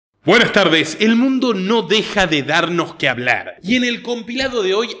Buenas tardes, el mundo no deja de darnos que hablar y en el compilado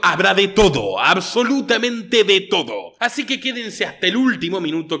de hoy habrá de todo, absolutamente de todo, así que quédense hasta el último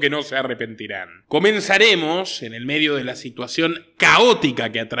minuto que no se arrepentirán. Comenzaremos en el medio de la situación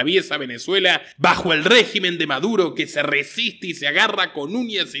caótica que atraviesa Venezuela bajo el régimen de Maduro que se resiste y se agarra con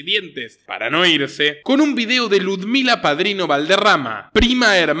uñas y dientes para no irse, con un video de Vladimir Padrino Valderrama,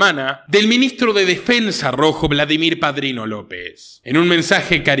 prima hermana del Ministro de Defensa rojo Vladimir Padrino López. En un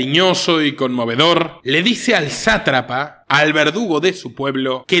mensaje cariñoso y conmovedor, le dice al sátrapa, al verdugo de su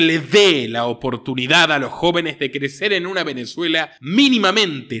pueblo, que le dé la oportunidad a los jóvenes de crecer en una Venezuela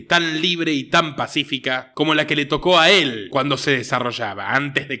mínimamente tan libre y tan pacífica como la que le tocó a él cuando se desarrollaba,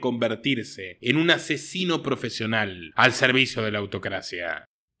 antes de convertirse en un asesino profesional al servicio de la autocracia.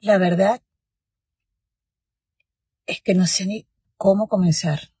 La verdad es que no sé ni cómo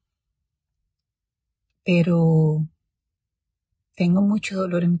comenzar, pero tengo mucho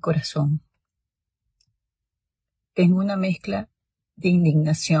dolor en mi corazón. Tengo una mezcla de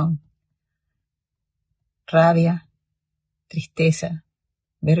indignación, rabia, tristeza,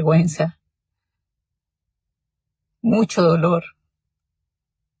 vergüenza, mucho dolor,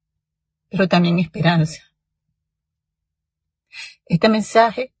 pero también esperanza. Este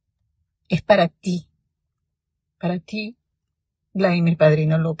mensaje es para ti, Vladimir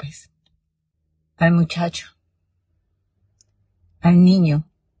Padrino López, al muchacho, al niño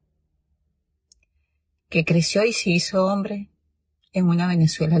que creció y se hizo hombre en una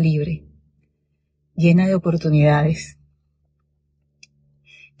Venezuela libre, llena de oportunidades,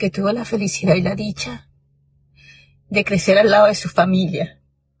 que tuvo la felicidad y la dicha de crecer al lado de su familia,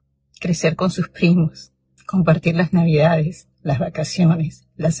 crecer con sus primos, compartir las navidades, las vacaciones,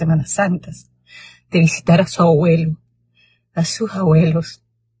 las Semanas Santas, de visitar a su abuelo, a sus abuelos.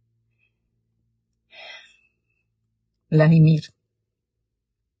 Vladimir,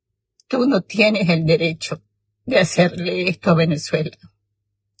 tú no tienes el derecho de hacerle esto a Venezuela.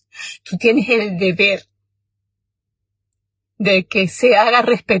 Tú tienes el deber de que se haga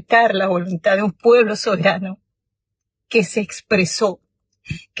respetar la voluntad de un pueblo soberano que se expresó,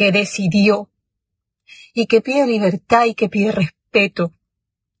 que decidió y que pide libertad y que pide respeto.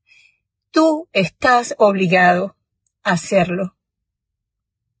 Tú estás obligado a hacerlo.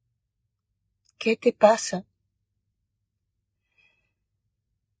 ¿Qué te pasa?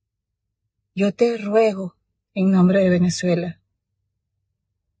 Yo te ruego, en nombre de Venezuela,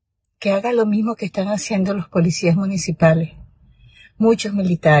 que haga lo mismo que están haciendo los policías municipales, muchos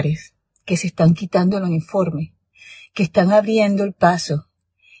militares que se están quitando el uniforme, que están abriendo el paso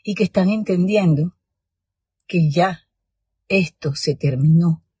y que están entendiendo que ya esto se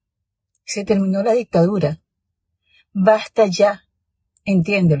terminó. Se terminó la dictadura. Basta ya,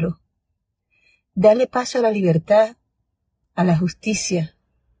 entiéndelo. Dale paso a la libertad, a la justicia.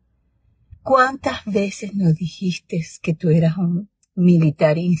 ¿Cuántas veces nos dijiste que tú eras un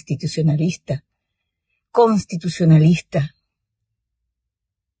militar institucionalista, constitucionalista?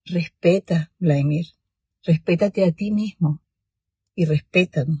 Respeta, Vladimir, respétate a ti mismo y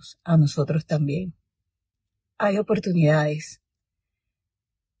respétanos a nosotros también. Hay oportunidades.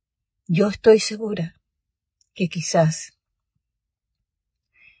 Yo estoy segura que quizás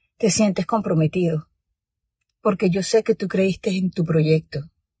te sientes comprometido, porque yo sé que tú creíste en tu proyecto,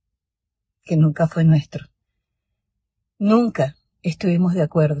 que nunca fue nuestro. Nunca estuvimos de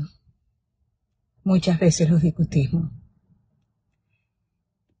acuerdo. Muchas veces los discutimos.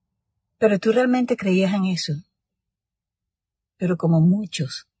 Pero tú realmente creías en eso. Pero como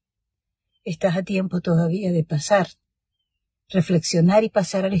muchos, estás a tiempo todavía de pasar, reflexionar y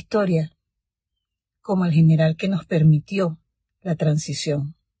pasar a la historia como el general que nos permitió la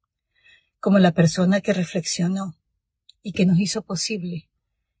transición, como la persona que reflexionó y que nos hizo posible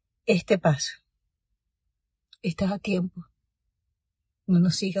este paso. Estás a tiempo. No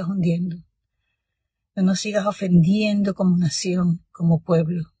nos sigas hundiendo. No nos sigas ofendiendo como nación, como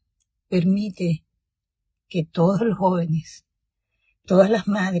pueblo. Permite que todos los jóvenes, todas las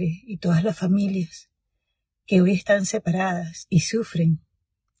madres y todas las familias que hoy están separadas y sufren,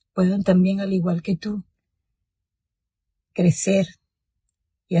 puedan también, al igual que tú, crecer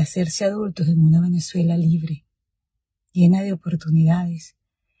y hacerse adultos en una Venezuela libre, llena de oportunidades,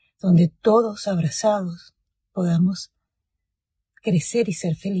 donde todos abrazados podamos crecer y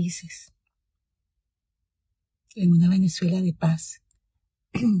ser felices. En una Venezuela de paz,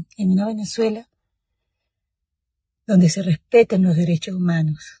 en una Venezuela donde se respeten los derechos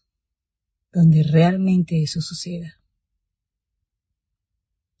humanos, donde realmente eso suceda.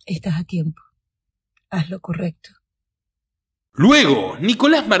 Estás a tiempo. Haz lo correcto. Luego,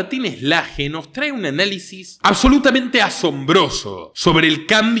 Nicolás Martínez Laje nos trae un análisis absolutamente asombroso sobre el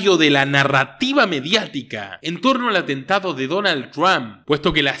cambio de la narrativa mediática en torno al atentado de Donald Trump,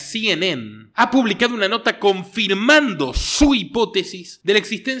 puesto que la CNN ha publicado una nota confirmando su hipótesis de la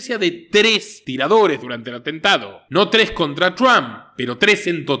existencia de 3 tiradores durante el atentado. No 3 contra Trump, pero 3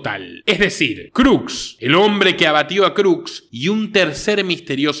 en total. Es decir, Crooks, el hombre que abatió a Crooks, y un tercer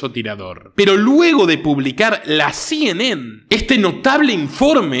misterioso tirador. Pero luego de publicar la CNN este notable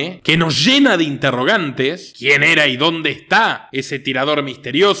informe que nos llena de interrogantes, ¿quién era y dónde está ese tirador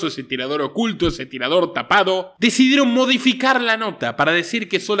misterioso, ese tirador oculto, ese tirador tapado? Decidieron modificar la nota para decir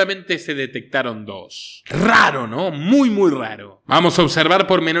que solamente se detectaron 2. Raro, ¿no? Muy raro. Vamos a observar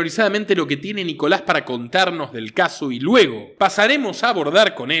pormenorizadamente lo que tiene Nicolás para contarnos del caso y luego pasaremos a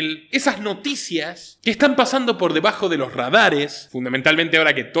abordar con él esas noticias que están pasando por debajo de los radares, fundamentalmente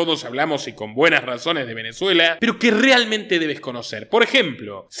ahora que todos hablamos y con buenas razones de Venezuela, pero que realmente debes conocer. Por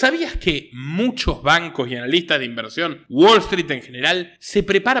ejemplo, ¿sabías que muchos bancos y analistas de inversión, Wall Street en general, se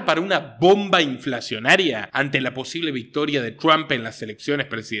prepara para una bomba inflacionaria ante la posible victoria de Trump en las elecciones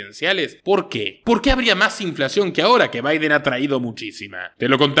presidenciales? ¿Por qué? ¿Por qué habría más inflación que ahora que Biden ha traído muchísima? Te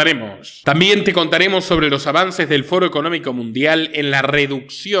lo contaremos. También te contaremos sobre los avances del Foro Económico Mundial en la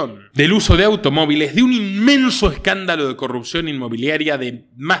reducción del uso de automóviles, de un inmenso escándalo de corrupción inmobiliaria de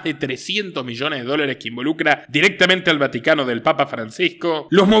más de 300 millones de dólares que involucra directamente al Vaticano del Papa Francisco,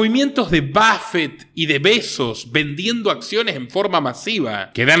 los movimientos de Buffett y de Bezos vendiendo acciones en forma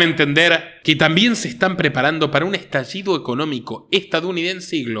masiva, que dan a entender que también se están preparando para un estallido económico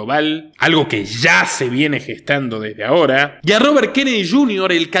estadounidense y global, algo que ya se viene gestando desde ahora, y a Robert Kennedy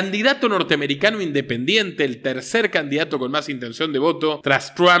Jr., el candidato norteamericano independiente, el tercer candidato con más intención de voto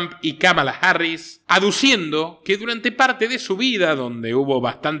tras Trump y Kamala Harris, aduciendo que durante parte de su vida, donde hubo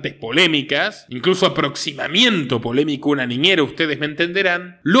bastantes polémicas, incluso aproximamiento polémico a una niñera, ustedes me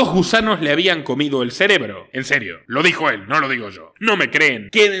entenderán, los gusanos le habían comido el cerebro. En serio, lo dijo él, no lo digo yo. No me creen.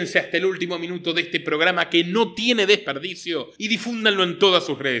 Quédense hasta el último minuto de este programa que no tiene desperdicio y difúndanlo en todas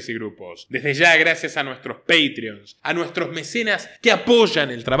sus redes y grupos. Desde ya, gracias a nuestros Patreons, a nuestros mecenas que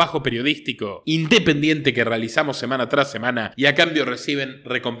apoyan el trabajo periodístico independiente que realizamos semana tras semana y a cambio reciben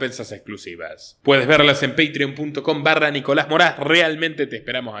recompensas exclusivas. Puedes verlas en patreon.com/Nicolás Moraz. Realmente te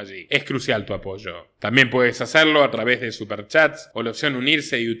esperamos allí. Es crucial tu apoyo. También puedes hacerlo a través de superchats o la opción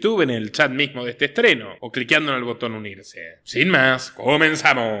unirse a YouTube en el chat mismo de este estreno o cliqueando en el botón unirse. Sin más,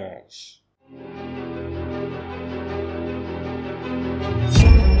 comenzamos.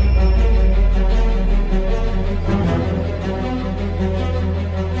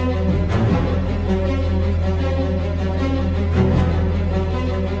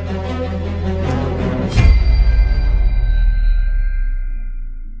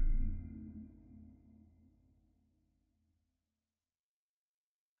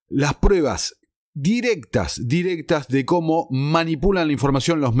 Las pruebas directas de cómo manipulan la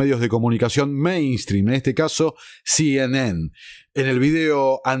información los medios de comunicación mainstream, en este caso CNN. En el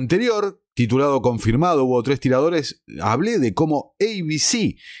video anterior, titulado Confirmado, hubo 3 tiradores, hablé de cómo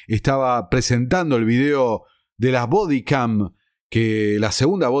ABC estaba presentando el video de la bodycam, que la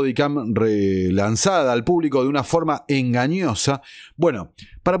segunda bodycam relanzada al público de una forma engañosa. Bueno,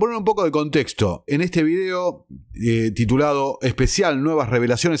 para poner un poco de contexto, en este video titulado Especial, Nuevas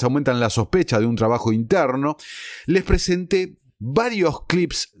Revelaciones Aumentan la Sospecha de un Trabajo Interno, les presenté varios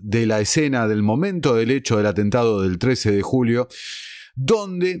clips de la escena del momento del hecho del atentado del 13 de julio,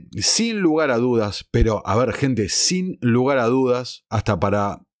 donde, sin lugar a dudas, pero a ver gente, sin lugar a dudas, hasta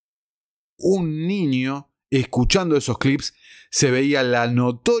para un niño escuchando esos clips, se veía la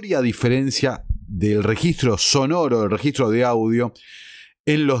notoria diferencia del registro sonoro, del registro de audio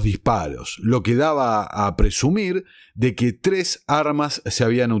en los disparos, lo que daba a presumir de que 3 armas se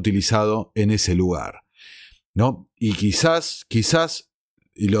habían utilizado en ese lugar, ¿no? Y quizás,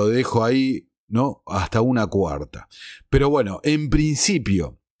 y lo dejo ahí, ¿no?, hasta una cuarta. Pero bueno, en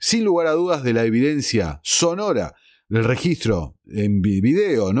principio, sin lugar a dudas de la evidencia sonora del registro en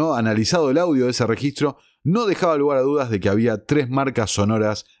video, ¿no?, analizado el audio de ese registro, no dejaba lugar a dudas de que había 3 marcas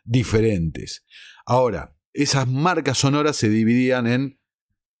sonoras diferentes. Ahora, esas marcas sonoras se dividían en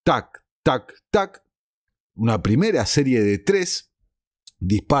tac, tac, tac, una primera serie de 3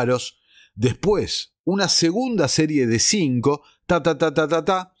 disparos, después una segunda serie de 5, ta, ta, ta, ta, ta,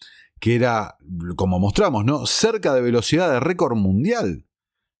 ta, que era, como mostramos, ¿no?, cerca de velocidad de récord mundial.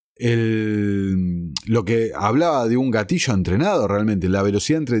 Lo que hablaba de un gatillo entrenado realmente, la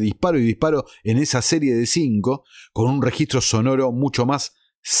velocidad entre disparo y disparo en esa serie de 5, con un registro sonoro mucho más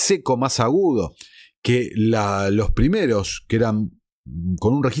seco, más agudo que los primeros, que eran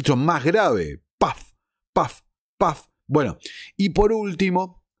con un registro más grave, paf, paf, paf, Bueno, y por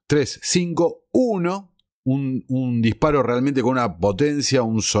último, 3, 5, 1, un disparo realmente con una potencia,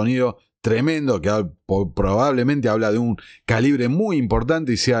 un sonido tremendo que probablemente habla de un calibre muy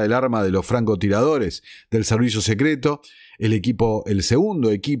importante y sea el arma de los francotiradores del servicio secreto. El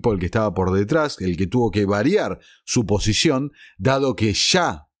segundo equipo, el que estaba por detrás, el que tuvo que variar su posición, dado que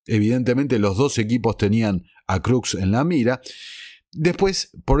ya evidentemente los dos equipos tenían a Crux en la mira.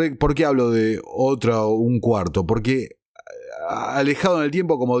 Después, ¿por qué hablo de un cuarto? Porque alejado en el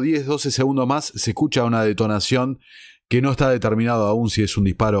tiempo, como 10-12 segundos más, se escucha una detonación que no está determinado aún si es un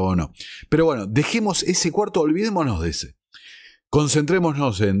disparo o no. Pero bueno, dejemos ese cuarto, olvidémonos de ese.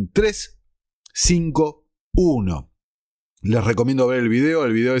 Concentrémonos en 3, 5, 1. Les recomiendo ver el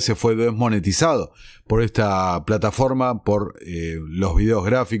video ese fue desmonetizado por esta plataforma, por los videos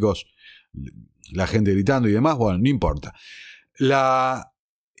gráficos, la gente gritando y demás, bueno, no importa.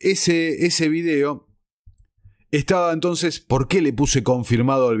 Ese video estaba entonces, ¿por qué le puse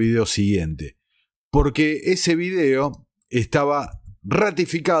confirmado al video siguiente? Porque ese video estaba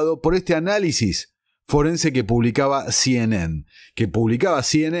ratificado por este análisis forense que publicaba CNN.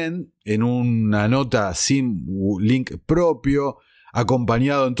 En una nota sin link propio,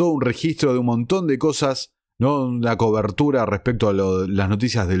 acompañado en todo un registro de un montón de cosas, ¿no? Una cobertura respecto a las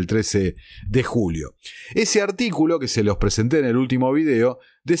noticias del 13 de julio. Ese artículo que se los presenté en el último video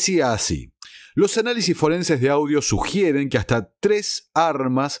decía así: los análisis forenses de audio sugieren que hasta 3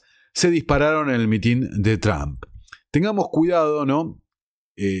 armas se dispararon en el mitin de Trump. Tengamos cuidado, ¿no?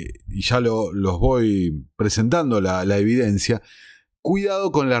 Y ya los voy presentando la evidencia.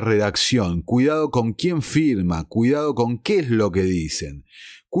 Cuidado con la redacción, cuidado con quién firma, cuidado con qué es lo que dicen.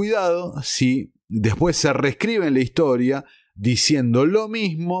 Cuidado si después se reescriben la historia diciendo lo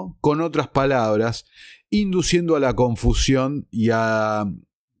mismo con otras palabras, induciendo a la confusión y a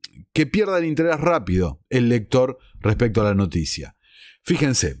que pierda el interés rápido el lector respecto a la noticia.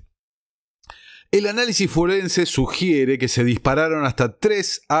 Fíjense. El análisis forense sugiere que se dispararon hasta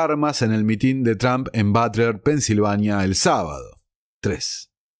 3 armas en el mitin de Trump en Butler, Pensilvania, el sábado.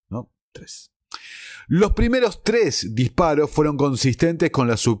 3, ¿no? 3. Los primeros 3 disparos fueron consistentes con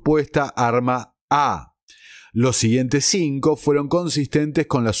la supuesta arma A. Los siguientes 5 fueron consistentes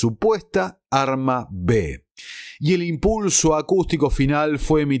con la supuesta arma B. Y el impulso acústico final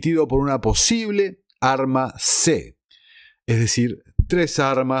fue emitido por una posible arma C. Es decir, 3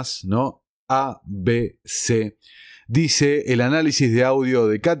 armas, ¿no? A, B, C, dice el análisis de audio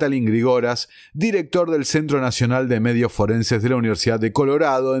de Kathleen Grigoras, director del Centro Nacional de Medios Forenses de la Universidad de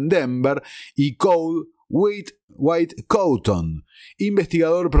Colorado en Denver, y Cole White Cotton,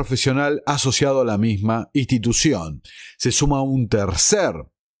 investigador profesional asociado a la misma institución. Se suma un tercer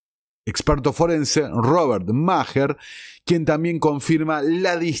experto forense, Robert Maher, quien también confirma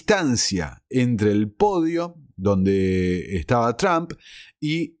la distancia entre el podio donde estaba Trump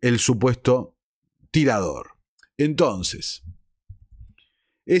y el supuesto tirador. Entonces,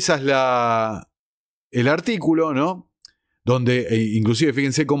 esa es el artículo, ¿no? Donde inclusive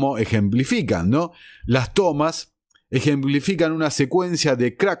fíjense cómo ejemplifican, ¿no? Las tomas ejemplifican una secuencia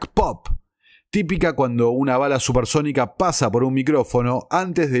de crack pop, típica cuando una bala supersónica pasa por un micrófono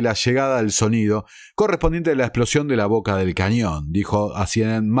antes de la llegada del sonido correspondiente a la explosión de la boca del cañón, dijo a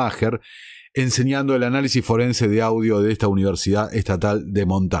CNN Maher, enseñando el análisis forense de audio de esta Universidad Estatal de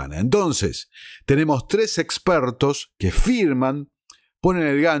Montana. Entonces, tenemos 3 expertos que firman, ponen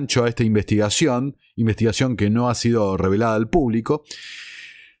el gancho a esta investigación que no ha sido revelada al público.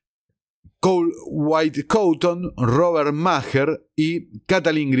 Cole White Cotton, Robert Maher y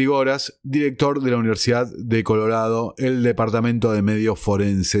Kathleen Grigoras, director de la Universidad de Colorado, el Departamento de Medios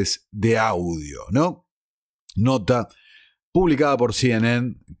Forenses de Audio, ¿no? Nota publicada por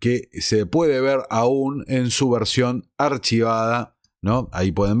CNN que se puede ver aún en su versión archivada, ¿no?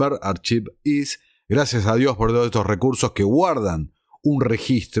 Ahí pueden ver, Archive is. Gracias a Dios por todos estos recursos que guardan un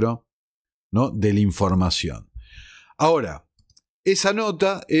registro, ¿no? De la información. Ahora, esa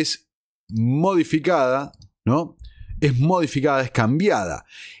nota es modificada, ¿no? Es modificada, es cambiada.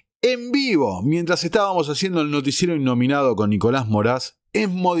 En vivo, mientras estábamos haciendo el noticiero Innominado con Nicolás Moraz, es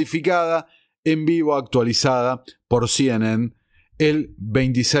modificada en vivo, actualizada por CNN el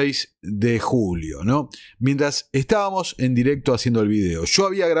 26 de julio, ¿no? Mientras estábamos en directo haciendo el video. Yo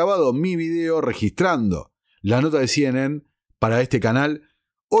había grabado mi video registrando la nota de CNN para este canal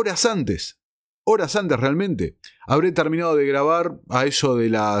horas antes realmente. Habré terminado de grabar a eso de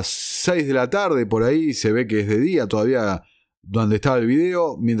las 6 de la tarde, por ahí se ve que es de día todavía donde estaba el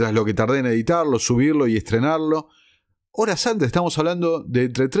video, mientras lo que tardé en editarlo, subirlo y estrenarlo. Horas antes, estamos hablando de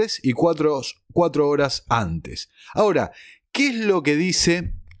entre 3 y 4 horas antes. Ahora, ¿qué es lo que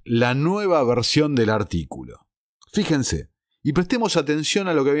dice la nueva versión del artículo? Fíjense, y prestemos atención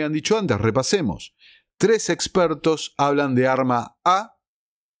a lo que habían dicho antes, repasemos. 3 expertos hablan de arma A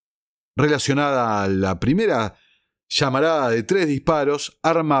relacionada a la primera llamarada de 3 disparos,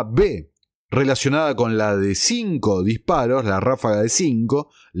 arma B relacionada con la de 5 disparos, la ráfaga de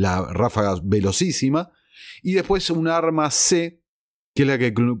 5, la ráfaga velocísima, y después una arma C, que es la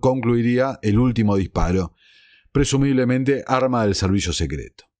que concluiría el último disparo, presumiblemente arma del servicio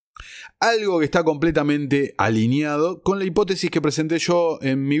secreto. Algo que está completamente alineado con la hipótesis que presenté yo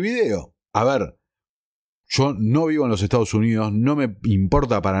en mi video. A ver, yo no vivo en los Estados Unidos, no me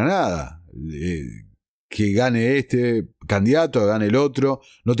importa para nada que gane este candidato, que gane el otro,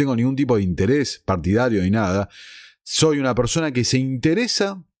 no tengo ningún tipo de interés partidario ni nada. Soy una persona que se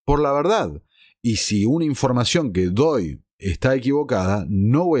interesa por la verdad. Y si una información que doy está equivocada,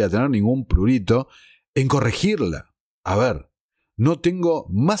 no voy a tener ningún prurito en corregirla. A ver, no tengo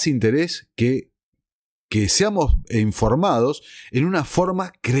más interés que seamos informados en una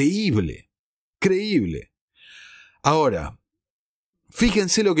forma creíble. Creíble. Ahora,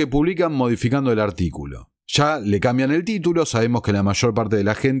 fíjense lo que publican modificando el artículo. Ya le cambian el título, sabemos que la mayor parte de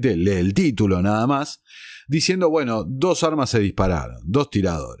la gente lee el título nada más, diciendo, bueno, 2 armas se dispararon, 2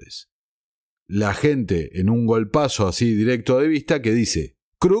 tiradores. La gente en un golpazo así directo de vista que dice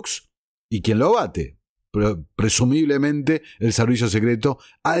crux y quien lo bate. Presumiblemente el servicio secreto,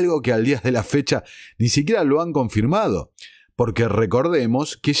 algo que al día de la fecha ni siquiera lo han confirmado, porque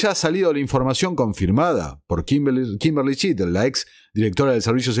recordemos que ya ha salido la información confirmada por Kimberly Chittle, la ex directora del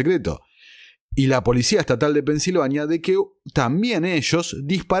servicio secreto, y la Policía Estatal de Pensilvania, de que también ellos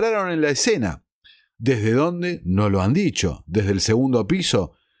dispararon en la escena. ¿Desde dónde? No lo han dicho. ¿Desde el segundo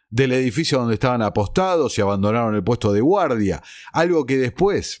piso del edificio donde estaban apostados y abandonaron el puesto de guardia? Algo que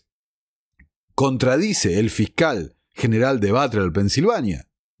después contradice el fiscal general de Butler, Pensilvania.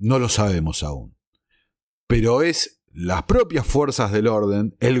 No lo sabemos aún. Pero es las propias fuerzas del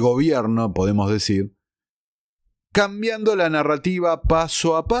orden, el gobierno, podemos decir, cambiando la narrativa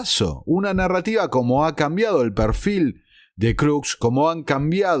paso a paso. Una narrativa como ha cambiado el perfil de Crux, como han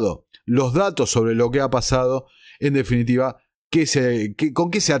cambiado los datos sobre lo que ha pasado, en definitiva,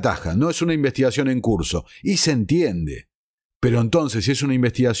 ¿con qué se ataja? No es una investigación en curso, y se entiende. Pero entonces, si es una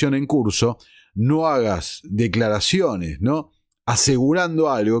investigación en curso, no hagas declaraciones, ¿no?, asegurando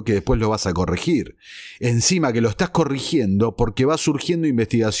algo que después lo vas a corregir. Encima que lo estás corrigiendo porque va surgiendo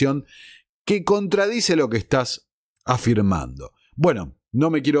investigación que contradice lo que estás afirmando. Bueno, no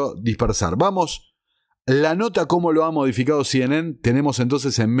me quiero dispersar. Vamos, la nota cómo lo ha modificado CNN, tenemos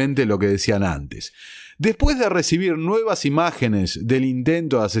entonces en mente lo que decían antes. Después de recibir nuevas imágenes del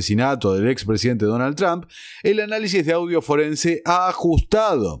intento de asesinato del expresidente Donald Trump, el análisis de audio forense ha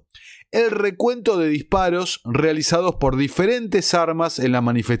ajustado el recuento de disparos realizados por diferentes armas en la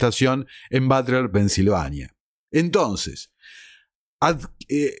manifestación en Butler, Pensilvania. Entonces,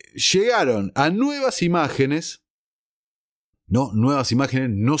 llegaron a nuevas imágenes,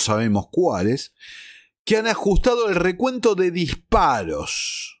 no sabemos cuáles, que han ajustado el recuento de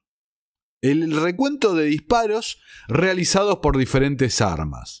disparos. El recuento de disparos realizados por diferentes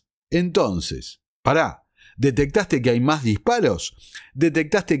armas. Entonces, ¿detectaste que hay más disparos?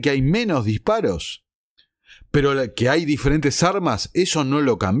 ¿Detectaste que hay menos disparos? ¿Pero que hay diferentes armas? ¿Eso no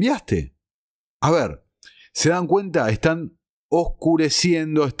lo cambiaste? A ver, ¿se dan cuenta? Están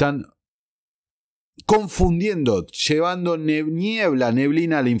oscureciendo, están confundiendo, llevando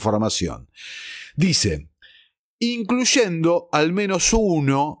neblina a la información. Dice, incluyendo al menos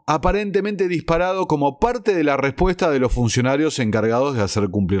uno aparentemente disparado como parte de la respuesta de los funcionarios encargados de hacer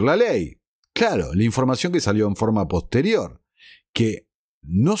cumplir la ley. Claro, la información que salió en forma posterior, que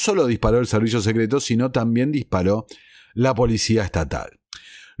no solo disparó el servicio secreto, sino también disparó la policía estatal.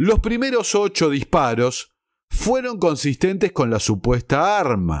 Los primeros 8 disparos fueron consistentes con la supuesta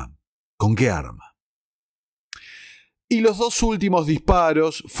arma. ¿Con qué arma? Y los 2 últimos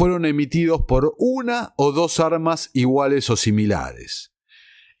disparos fueron emitidos por 1 o 2 armas iguales o similares.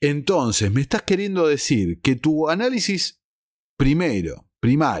 Entonces, me estás queriendo decir que tu análisis primario,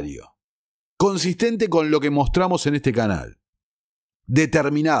 consistente con lo que mostramos en este canal,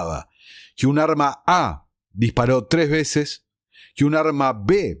 determinaba que un arma A disparó 3 veces, que un arma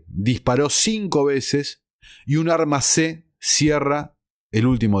B disparó 5 veces y un arma C cierra el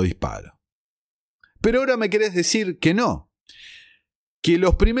último disparo. Pero ahora me querés decir que no, que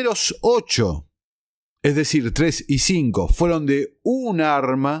los primeros 8, es decir, 3 y 5, fueron de un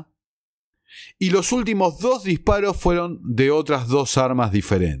arma y los últimos 2 disparos fueron de otras 2 armas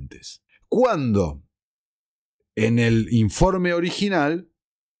diferentes. Cuando en el informe original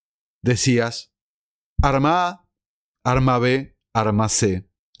decías arma A, arma B, arma C,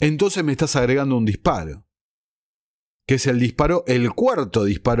 entonces me estás agregando un disparo. que es el cuarto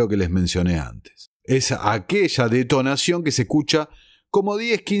disparo que les mencioné antes. Es aquella detonación que se escucha como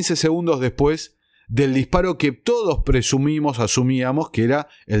 10-15 segundos después del disparo que todos asumíamos que era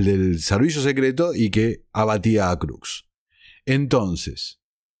el del servicio secreto y que abatía a Crux. Entonces,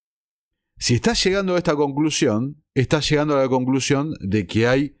 si estás llegando a esta conclusión, estás llegando a la conclusión de que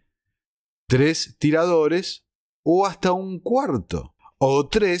hay 3 tiradores o hasta un cuarto, o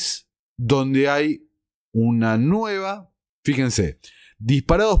 3 donde hay una nueva, fíjense,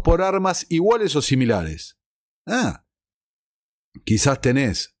 disparados por armas iguales o similares. Quizás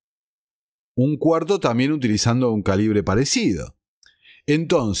tenés un cuarto también utilizando un calibre parecido.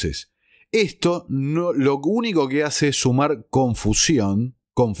 Entonces, esto lo único que hace es sumar confusión,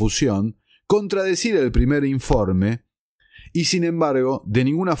 contradecir el primer informe y sin embargo de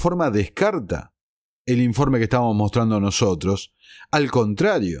ninguna forma descarta el informe que estamos mostrando nosotros. Al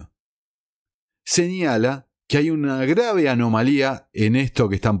contrario, señala que hay una grave anomalía en esto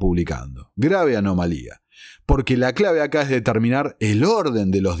que están publicando. Grave anomalía. Porque la clave acá es determinar el orden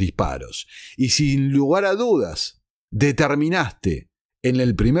de los disparos. Y sin lugar a dudas, determinaste en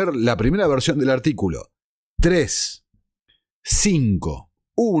la primera versión del artículo 3, 5,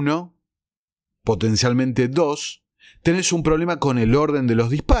 1, potencialmente 2, tenés un problema con el orden de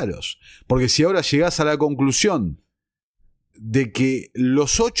los disparos. Porque si ahora llegás a la conclusión de que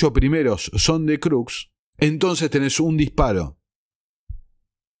los 8 primeros son de Crux, entonces tenés un disparo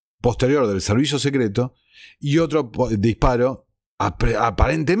posterior del servicio secreto y otro disparo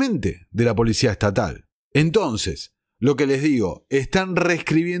aparentemente de la policía estatal. Entonces, lo que les digo, están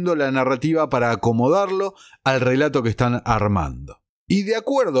reescribiendo la narrativa para acomodarlo al relato que están armando. Y de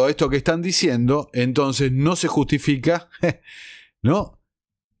acuerdo a esto que están diciendo, entonces no se justifica, ¿no?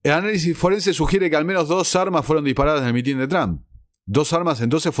 El análisis forense sugiere que al menos 2 armas fueron disparadas en el mitin de Trump. 2 armas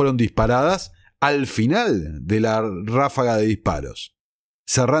entonces fueron disparadas al final de la ráfaga de disparos,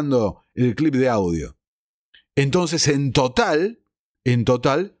 cerrando el clip de audio. Entonces, en total,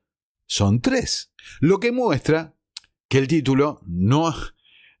 son 3. Lo que muestra que el título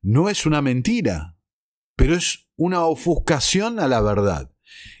no es una mentira, pero es una ofuscación a la verdad.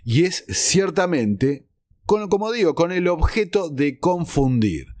 Y es ciertamente, como digo, con el objeto de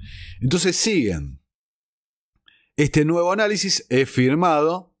confundir. Entonces siguen. Este nuevo análisis es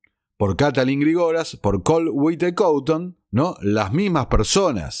firmado por Kathleen Grigoras, por Cole White-Cotton, ¿no? Las mismas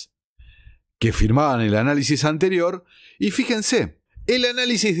personas que firmaban el análisis anterior. Y fíjense, el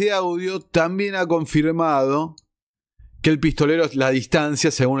análisis de audio también ha confirmado que el pistolero es la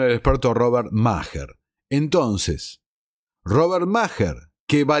distancia según el experto Robert Maher. Entonces, Robert Maher,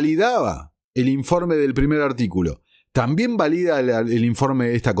 que validaba el informe del primer artículo, ¿también valida el informe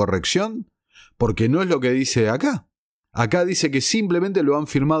de esta corrección? Porque no es lo que dice acá. Acá dice que simplemente lo han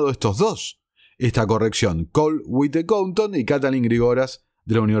firmado estos dos, esta corrección, Cole White-Cotton y Kathleen Grigoras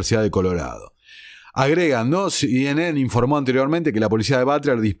de la Universidad de Colorado. Agregan, ¿no? CNN informó anteriormente que la policía de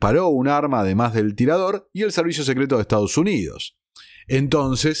Butler disparó un arma además del tirador y el servicio secreto de Estados Unidos.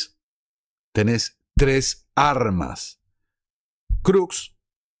 Entonces, tenés 3 armas. Crux,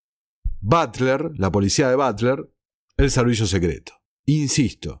 Butler, la policía de Butler, el servicio secreto.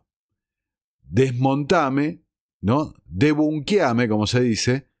 Insisto, desmontame, ¿no? Debunqueame, como se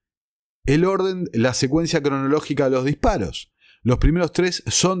dice, el orden, la secuencia cronológica de los disparos. Los primeros 3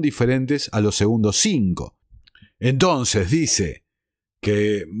 son diferentes a los segundos 5. Entonces dice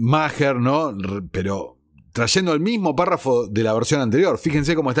que Maher, ¿no? Pero trayendo el mismo párrafo de la versión anterior.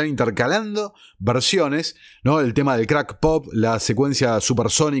 Fíjense cómo están intercalando versiones, ¿no? El tema del crack pop, la secuencia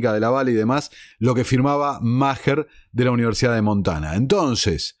supersónica de la bala y demás, lo que firmaba Maher de la Universidad de Montana.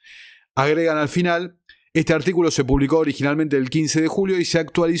 Entonces, agregan al final, este artículo se publicó originalmente el 15 de julio y se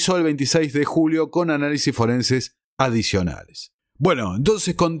actualizó el 26 de julio con análisis forenses adicionales. Bueno,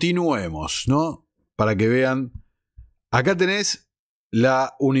 entonces continuemos, ¿no? Para que vean. Acá tenés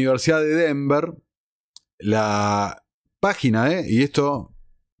la Universidad de Denver, la página, y esto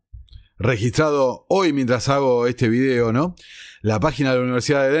registrado hoy mientras hago este video, ¿no? La página de la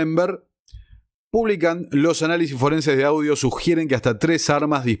Universidad de Denver publican los análisis forenses de audio sugieren que hasta 3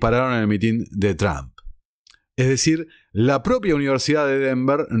 armas dispararon en el mitin de Trump. Es decir, la propia Universidad de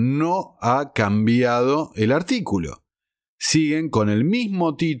Denver no ha cambiado el artículo. Siguen con el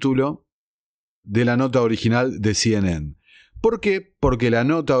mismo título de la nota original de CNN. ¿Por qué? Porque la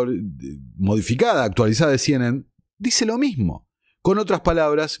nota modificada, actualizada de CNN, dice lo mismo. Con otras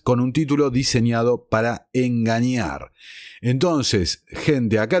palabras, con un título diseñado para engañar. Entonces,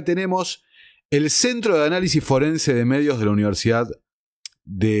 gente, acá tenemos el Centro de Análisis Forense de Medios de la Universidad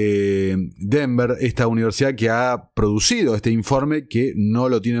de Denver, esta universidad que ha producido este informe, que no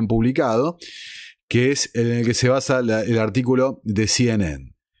lo tienen publicado, que es en el que se basa el artículo de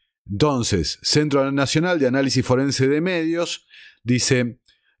CNN. Entonces, Centro Nacional de Análisis Forense de Medios dice: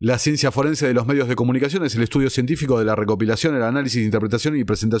 la ciencia forense de los medios de comunicación es el estudio científico de la recopilación, el análisis, interpretación y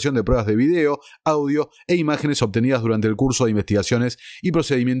presentación de pruebas de video, audio e imágenes obtenidas durante el curso de investigaciones y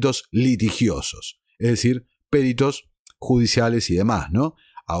procedimientos litigiosos, es decir, peritos judiciales y demás, ¿no?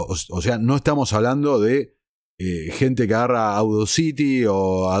 O sea, no estamos hablando de gente que agarra Audacity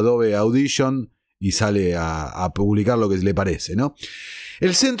o Adobe Audition y sale a publicar lo que le parece, ¿no?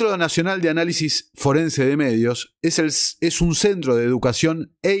 El Centro Nacional de Análisis Forense de Medios es un centro de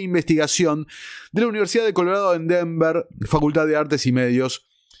educación e investigación de la Universidad de Colorado en Denver, Facultad de Artes y Medios,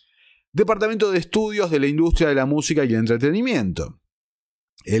 Departamento de Estudios de la Industria de la Música y el Entretenimiento.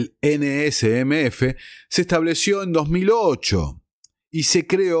 El NSMF se estableció en 2008 y se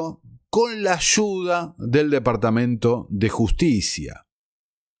creó con la ayuda del Departamento de Justicia.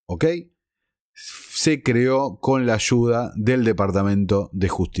 ¿Ok? Se creó con la ayuda del Departamento de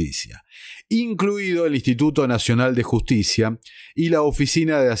Justicia, incluido el Instituto Nacional de Justicia y la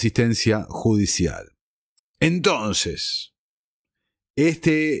Oficina de Asistencia Judicial. Entonces,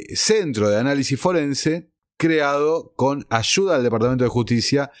 este centro de análisis forense, creado con ayuda del Departamento de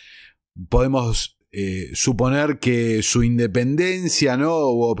Justicia, podemos suponer que su independencia, ¿no?,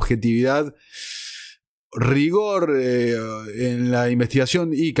 o objetividad, rigor en la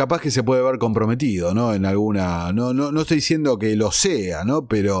investigación, y capaz que se puede ver comprometido, ¿no?, en alguna... No estoy diciendo que lo sea, ¿no?,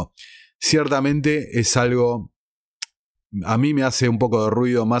 pero ciertamente es algo... A mí me hace un poco de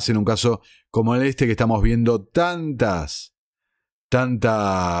ruido, más en un caso como el que estamos viendo tantas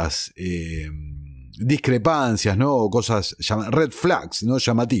discrepancias, ¿no?, o cosas, red flags, ¿no?,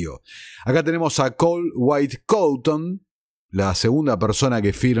 llamativo. Acá tenemos a Cole White Cotton, la segunda persona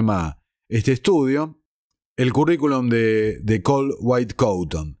que firma este estudio. El currículum de Cole White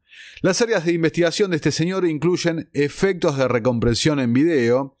Cotton. Las áreas de investigación de este señor incluyen efectos de recompresión en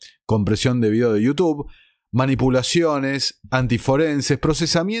video, compresión de video de YouTube, manipulaciones, antiforenses,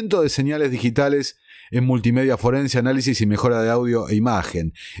 procesamiento de señales digitales en multimedia forense, análisis y mejora de audio e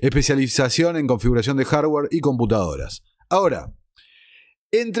imagen, especialización en configuración de hardware y computadoras. Ahora,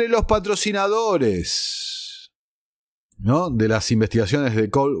 entre los patrocinadores, ¿no?, de las investigaciones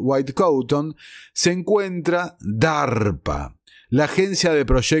de Cole White Cotton se encuentra DARPA, la Agencia de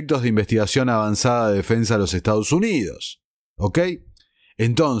Proyectos de Investigación Avanzada de Defensa de los Estados Unidos. ¿Ok?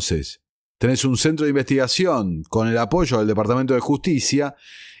 Entonces, tenés un centro de investigación con el apoyo del Departamento de Justicia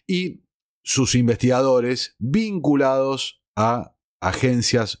y sus investigadores vinculados a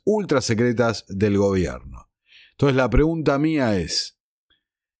agencias ultra secretas del gobierno. Entonces, la pregunta mía es: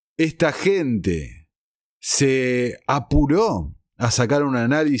 ¿esta gente se apuró a sacar un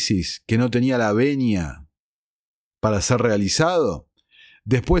análisis que no tenía la venia para ser realizado?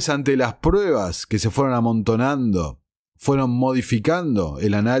 Después, ante las pruebas que se fueron amontonando, fueron modificando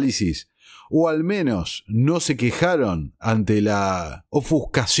el análisis, o al menos no se quejaron ante la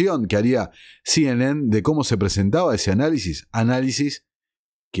ofuscación que haría CNN de cómo se presentaba ese análisis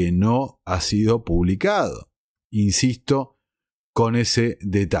que no ha sido publicado. Insisto con ese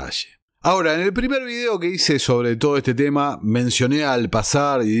detalle. Ahora, en el primer video que hice sobre todo este tema, mencioné al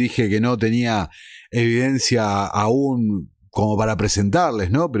pasar y dije que no tenía evidencia aún como para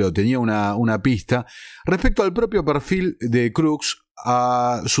presentarles, ¿no?, pero tenía una pista respecto al propio perfil de Crux,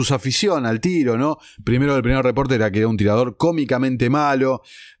 a su afición al tiro, ¿no? Primero, el primer reporte era que era un tirador cómicamente malo.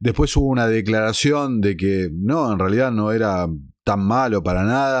 Después hubo una declaración de que no, en realidad no era tan malo para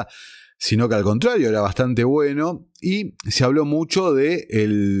nada, sino que al contrario era bastante bueno. Y se habló mucho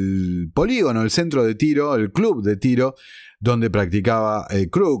del polígono, el centro de tiro, el club de tiro donde practicaba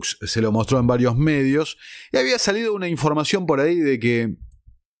Crux. Se lo mostró en varios medios y había salido una información por ahí de que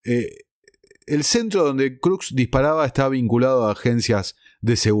el centro donde Crux disparaba estaba vinculado a agencias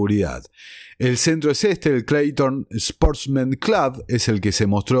de seguridad. El centro es el Clayton Sportsman Club, es el que se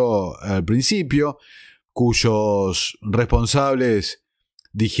mostró al principio, cuyos responsables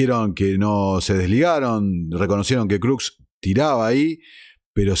dijeron que no se desligaron, reconocieron que Crux tiraba ahí,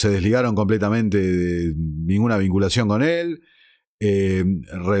 pero se desligaron completamente de ninguna vinculación con él.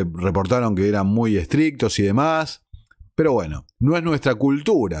 Reportaron que eran muy estrictos y demás. Pero bueno, no es nuestra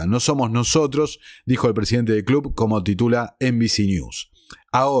cultura, no somos nosotros, dijo el presidente del club, como titula NBC News.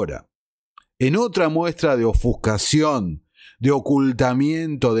 Ahora, en otra muestra de ofuscación, de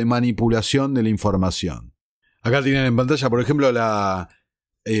ocultamiento, de manipulación de la información. Acá tienen en pantalla, por ejemplo, la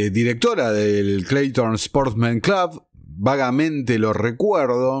directora del Clayton Sportsman Club. Vagamente lo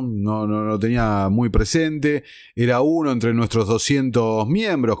recuerdo, no lo tenía muy presente. Era uno entre nuestros 200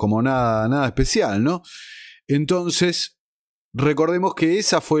 miembros, como nada especial, ¿no? Entonces, recordemos que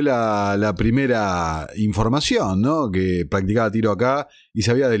esa fue la primera información, ¿no? Que practicaba tiro acá y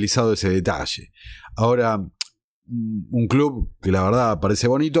se había deslizado ese detalle. Ahora, un club que la verdad parece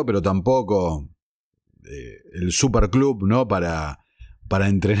bonito, pero tampoco el superclub, ¿no? Para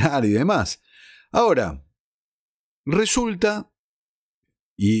entrenar y demás. Ahora, resulta,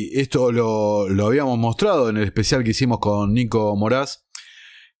 y esto lo habíamos mostrado en el especial que hicimos con Nico Moraz,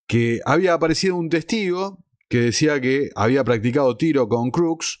 que había aparecido un testigo que decía que había practicado tiro con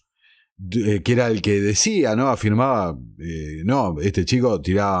Crooks, que era el que decía, ¿no? Afirmaba, no, este chico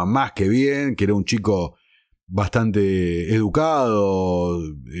tiraba más que bien, que era un chico bastante educado,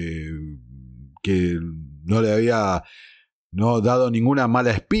 que no le había dado ninguna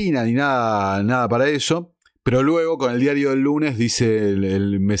mala espina ni nada para eso. Pero luego, con el diario del lunes, dice,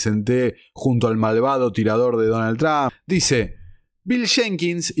 me senté junto al malvado tirador de Donald Trump. Dice, Bill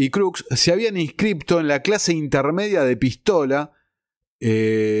Jenkins y Crooks se habían inscrito en la clase intermedia de pistola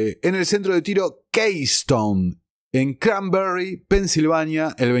en el centro de tiro Keystone, en Cranberry,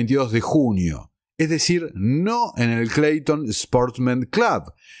 Pensilvania, el 22 de junio. Es decir, no en el Clayton Sportsman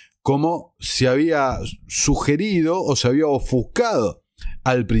Club, como se había sugerido o se había ofuscado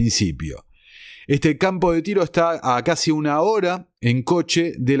al principio. Este campo de tiro está a casi una hora en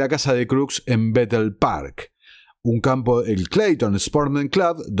coche de la casa de Crooks en Bethel Park. Un campo, el Clayton Sportsman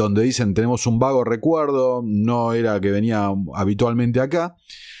Club, donde dicen tenemos un vago recuerdo, no era que venía habitualmente acá.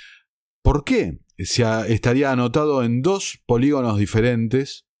 ¿Por qué? Estaría anotado en 2 polígonos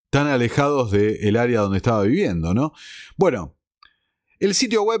diferentes, tan alejados del área donde estaba viviendo, ¿no? Bueno, el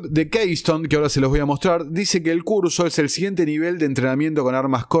sitio web de Keystone, que ahora se los voy a mostrar, dice que el curso es el siguiente nivel de entrenamiento con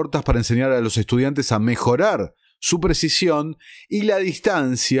armas cortas para enseñar a los estudiantes a mejorar su precisión y la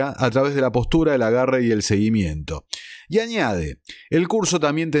distancia a través de la postura, el agarre y el seguimiento. Y añade, el curso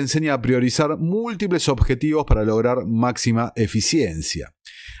también te enseña a priorizar múltiples objetivos para lograr máxima eficiencia.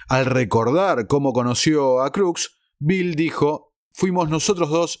 Al recordar cómo conoció a Crooks, Bill dijo, fuimos nosotros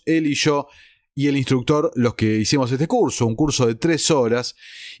dos, él y yo, y el instructor los que hicimos este curso, un curso de 3 horas,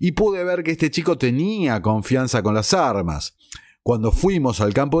 y pude ver que este chico tenía confianza con las armas. Cuando fuimos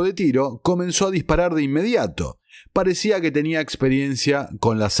al campo de tiro, comenzó a disparar de inmediato. Parecía que tenía experiencia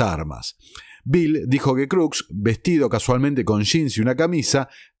con las armas. Bill dijo que Crooks, vestido casualmente con jeans y una camisa,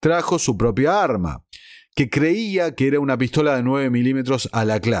 trajo su propia arma, que creía que era una pistola de 9 milímetros a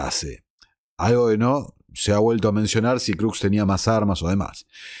la clase. Algo que no se ha vuelto a mencionar si Crooks tenía más armas o demás.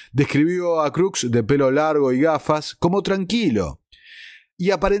 Describió a Crooks de pelo largo y gafas como tranquilo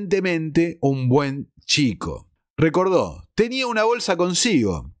y aparentemente un buen chico. Recordó, tenía una bolsa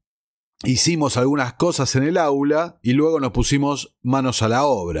consigo. Hicimos algunas cosas en el aula y luego nos pusimos manos a la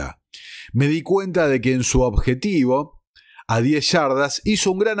obra. Me di cuenta de que en su objetivo, a 10 yardas,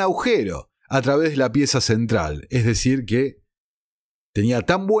 hizo un gran agujero a través de la pieza central, es decir que tenía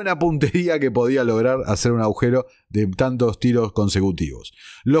tan buena puntería que podía lograr hacer un agujero de tantos tiros consecutivos.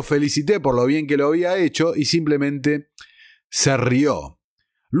 Lo felicité por lo bien que lo había hecho y simplemente se rió.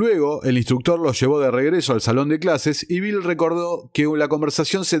 Luego, el instructor lo llevó de regreso al salón de clases y Bill recordó que la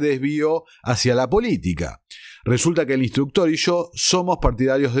conversación se desvió hacia la política. Resulta que el instructor y yo somos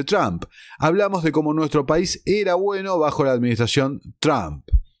partidarios de Trump. Hablamos de cómo nuestro país era bueno bajo la administración Trump.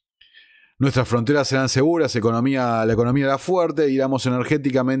 Nuestras fronteras serán seguras, la economía era fuerte, éramos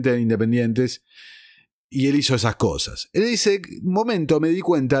energéticamente independientes, y él hizo esas cosas. En ese momento me di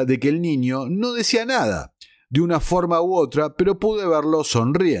cuenta de que el niño no decía nada, de una forma u otra, pero pude verlo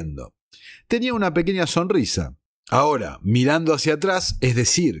sonriendo. Tenía una pequeña sonrisa. Ahora, mirando hacia atrás, es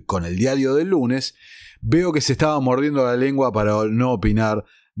decir, con el diario del lunes, veo que se estaba mordiendo la lengua para no opinar.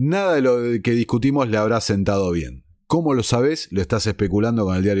 Nada de lo que discutimos le habrá sentado bien. ¿Cómo lo sabés? Lo estás especulando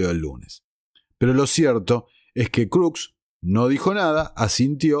con el diario del lunes. Pero lo cierto es que Crooks no dijo nada,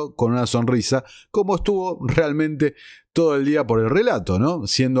 asintió con una sonrisa, como estuvo realmente todo el día por el relato, ¿no?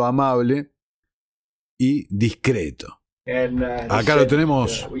 Siendo amable y discreto. Acá lo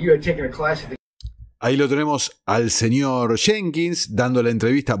tenemos. Ahí lo tenemos al señor Jenkins dando la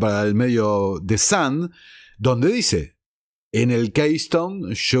entrevista para el medio The Sun, donde dice, en el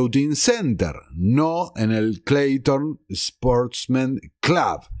Keystone Shooting Center, no en el Clayton Sportsman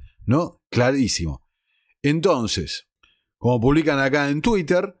Club, ¿no? Clarísimo. Entonces, como publican acá en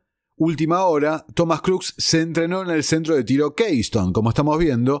Twitter, última hora, Thomas Crooks se entrenó en el centro de tiro Keystone, como estamos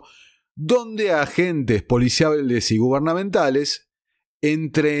viendo, donde agentes policiales y gubernamentales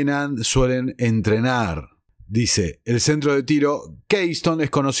suelen entrenar. Dice, el centro de tiro Keystone es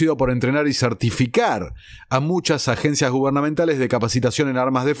conocido por entrenar y certificar a muchas agencias gubernamentales de capacitación en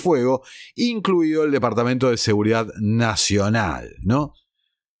armas de fuego, incluido el Departamento de Seguridad Nacional, ¿no?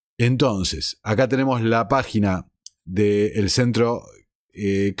 Entonces, acá tenemos la página del centro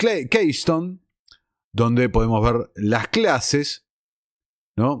Keystone, donde podemos ver las clases,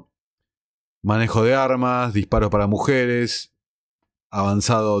 ¿no? Manejo de armas, disparos para mujeres,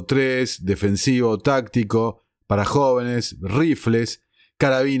 avanzado 3, defensivo, táctico, para jóvenes, rifles,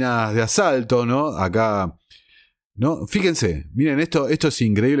 carabinas de asalto, ¿no? Acá, ¿no? Fíjense, miren, esto es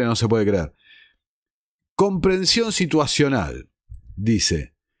increíble, no se puede creer. Comprensión situacional,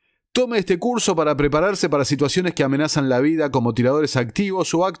 dice. Tome este curso para prepararse para situaciones que amenazan la vida como tiradores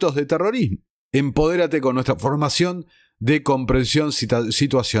activos o actos de terrorismo. Empodérate con nuestra formación de comprensión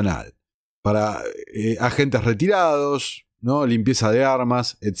situacional para agentes retirados, ¿no? Limpieza de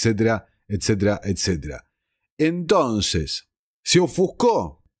armas, etcétera, etcétera, etcétera. Entonces, se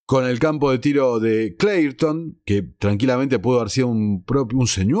ofuscó con el campo de tiro de Clayton, que tranquilamente pudo haber sido un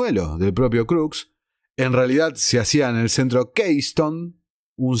señuelo del propio Crooks. En realidad se hacía en el centro Keystone,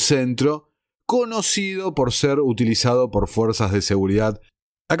 un centro conocido por ser utilizado por fuerzas de seguridad.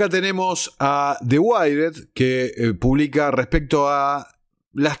 Acá tenemos a The Wired, que publica respecto a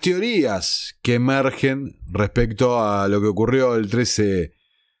las teorías que emergen respecto a lo que ocurrió el 13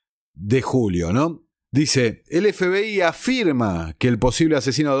 de julio, ¿no? Dice, el FBI afirma que el posible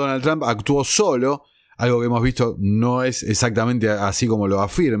asesino de Donald Trump actuó solo, algo que hemos visto no es exactamente así como lo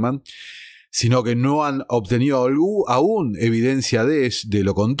afirman, sino que no han obtenido aún evidencia de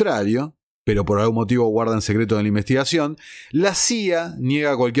lo contrario, pero por algún motivo guardan secreto de la investigación. La CIA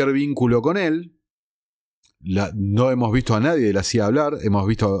niega cualquier vínculo con él. No hemos visto a nadie de la CIA hablar, hemos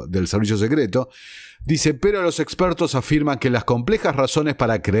visto del servicio secreto. Dice, pero los expertos afirman que las complejas razones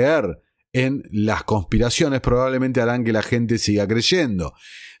para creer en las conspiraciones probablemente harán que la gente siga creyendo.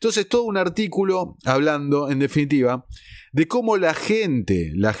 Entonces, todo un artículo hablando, en definitiva, de cómo la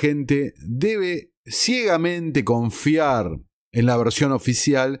gente debe ciegamente confiar en la versión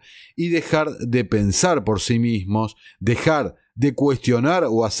oficial y dejar de pensar por sí mismos, dejar de cuestionar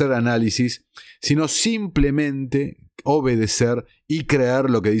o hacer análisis, sino simplemente obedecer y creer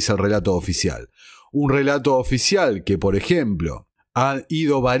lo que dice el relato oficial. Un relato oficial que, por ejemplo, ha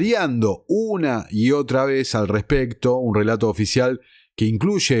ido variando una y otra vez al respecto, un relato oficial que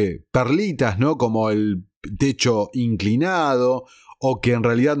incluye perlitas, ¿no? Como el techo inclinado, o que en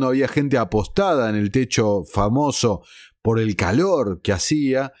realidad no había gente apostada en el techo famoso por el calor que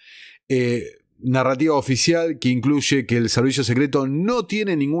hacía. Narrativa oficial que incluye que el servicio secreto no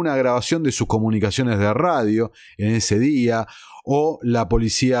tiene ninguna grabación de sus comunicaciones de radio en ese día, o la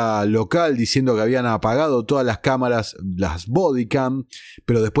policía local diciendo que habían apagado todas las cámaras, las bodycam,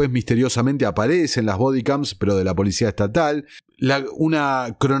 pero después misteriosamente aparecen las bodycams, pero de la policía estatal.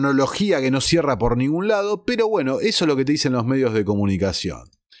 Una cronología que no cierra por ningún lado, pero bueno, eso es lo que te dicen los medios de comunicación,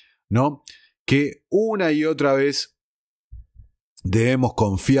 ¿no? Que una y otra vez debemos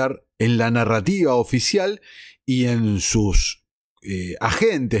confiar en la narrativa oficial y en sus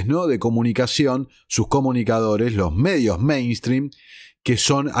agentes, ¿no? de comunicación, sus comunicadores, los medios mainstream, que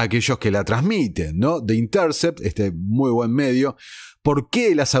son aquellos que la transmiten, ¿no? The Intercept, este muy buen medio. ¿Por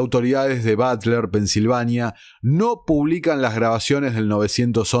qué las autoridades de Butler, Pensilvania, no publican las grabaciones del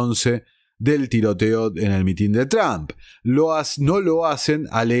 911 del tiroteo en el mitin de Trump? No lo hacen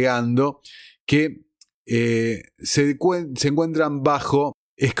alegando que se encuentran bajo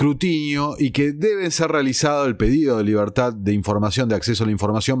escrutinio y que debe ser realizado el pedido de libertad de información, de acceso a la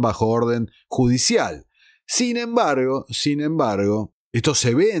información bajo orden judicial. Sin embargo, estos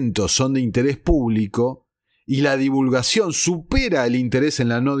eventos son de interés público y la divulgación supera el interés en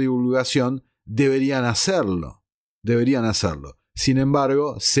la no divulgación, deberían hacerlo. Sin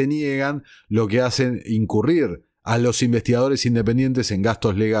embargo, se niegan, lo que hacen incurrir a los investigadores independientes en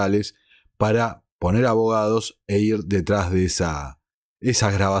gastos legales para poner abogados e ir detrás de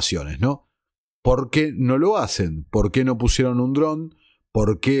esas grabaciones, ¿no? ¿Por qué no lo hacen? ¿Por qué no pusieron un dron?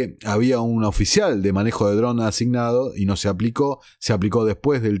 ¿Por qué había un oficial de manejo de dron asignado y no se aplicó? Se aplicó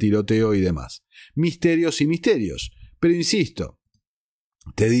después del tiroteo y demás. Misterios y misterios. Pero insisto,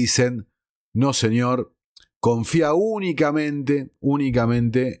 te dicen, no señor, confía únicamente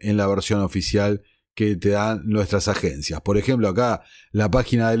en la versión oficial que te dan nuestras agencias. Por ejemplo, acá la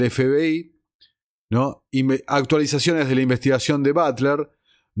página del FBI, ¿no? Actualizaciones de la investigación de Butler,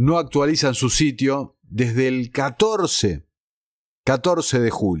 no actualizan su sitio desde el 14 de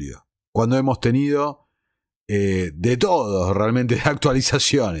julio, cuando hemos tenido de todo realmente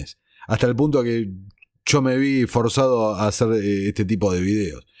actualizaciones, hasta el punto que yo me vi forzado a hacer este tipo de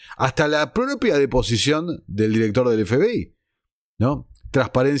videos. Hasta la propia deposición del director del FBI, ¿no?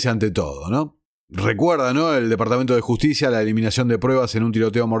 Transparencia ante todo, ¿no? Recuerda, ¿no? El Departamento de Justicia, la eliminación de pruebas en un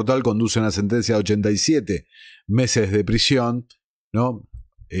tiroteo mortal conduce a una sentencia de 87 meses de prisión, ¿no?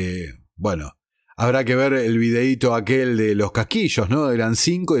 Bueno, Habrá que ver el videíto aquel de los casquillos, ¿no? Eran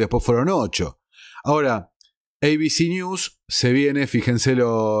 5 y después fueron 8. Ahora, ABC News se viene, fíjense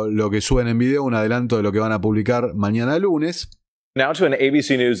lo que suben en video, un adelanto de lo que van a publicar mañana lunes. Now to an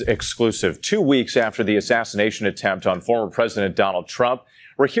ABC News exclusive. 2 weeks after the assassination attempt on former President Donald Trump,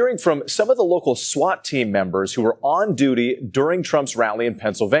 we're hearing from some of the local SWAT team members who were on duty during Trump's rally in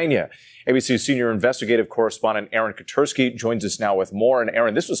Pennsylvania. ABC's senior investigative correspondent Aaron Katursky joins us now with more. And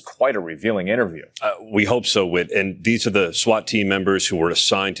Aaron, this was quite a revealing interview. We hope so, Whit. And these are the SWAT team members who were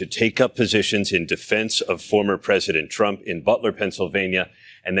assigned to take up positions in defense of former President Trump in Butler, Pennsylvania.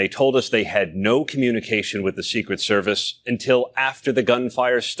 And they told us they had no communication with the Secret Service until after the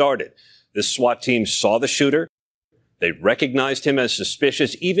gunfire started. The SWAT team saw the shooter. They recognized him as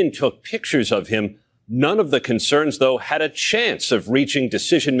suspicious, even took pictures of him. None of the concerns, though, had a chance of reaching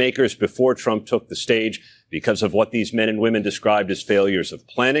decision makers before Trump took the stage because of what these men and women described as failures of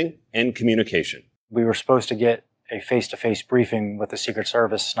planning and communication. We were supposed to get a face-to-face briefing with the Secret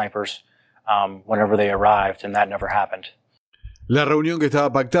Service snipers whenever they arrived, and that never happened. La reunión que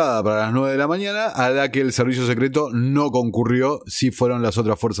estaba pactada para las 9 de la mañana, a la que el servicio secreto no concurrió, sí fueron las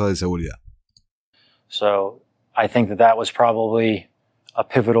otras fuerzas de seguridad. So I think that was probably a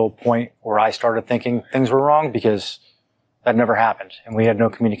pivotal point where I started thinking things were wrong because that never happened and we had no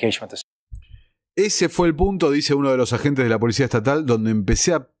communication with the. Ese fue el punto, dice uno de los agentes de la policía estatal, donde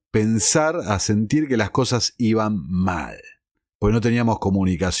empecé a pensar, a sentir que las cosas iban mal, pues no teníamos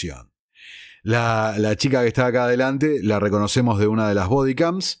comunicación. La chica que está acá adelante la reconocemos de una de las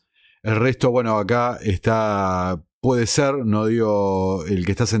bodycams. El resto, bueno, acá está, puede ser, no digo el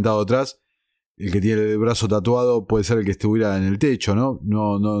que está sentado atrás, el que tiene el brazo tatuado puede ser el que estuviera en el techo, ¿no?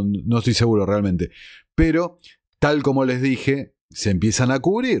 No estoy seguro realmente. Pero, tal como les dije, se empiezan a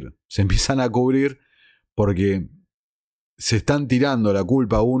cubrir porque se están tirando la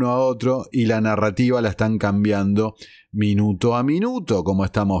culpa uno a otro y la narrativa la están cambiando minuto a minuto, como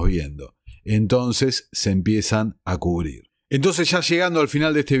estamos viendo. Entonces se empiezan a cubrir. Entonces, ya llegando al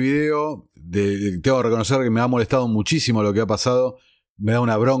final de este video, tengo que reconocer que me ha molestado muchísimo lo que ha pasado. Me da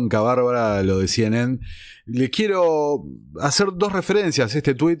una bronca bárbara lo de CNN. Les quiero hacer dos referencias a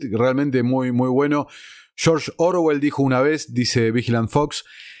este tweet realmente muy, muy bueno. George Orwell dijo una vez, dice Vigilant Fox,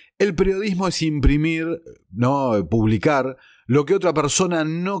 el periodismo es imprimir, no publicar, lo que otra persona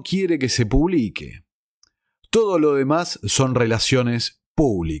no quiere que se publique. Todo lo demás son relaciones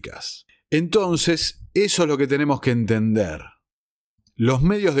públicas. Entonces, eso es lo que tenemos que entender. Los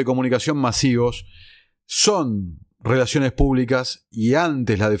medios de comunicación masivos son relaciones públicas y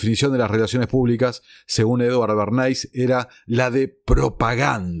antes la definición de las relaciones públicas, según Edward Bernays, era la de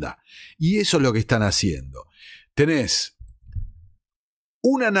propaganda. Y eso es lo que están haciendo. Tenés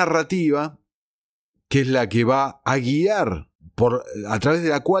una narrativa que es la que va a guiar, a través de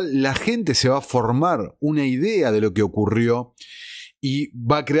la cual la gente se va a formar una idea de lo que ocurrió y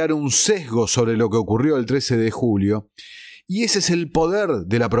va a crear un sesgo sobre lo que ocurrió el 13 de julio. Y ese es el poder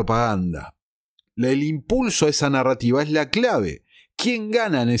de la propaganda. El impulso a esa narrativa es la clave. ¿Quién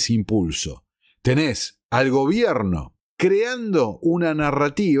gana en ese impulso? Tenés al gobierno creando una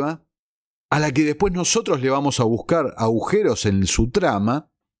narrativa a la que después nosotros le vamos a buscar agujeros en su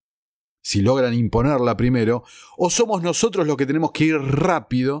trama, si logran imponerla primero, o somos nosotros los que tenemos que ir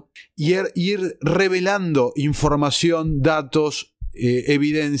rápido y ir revelando información, datos,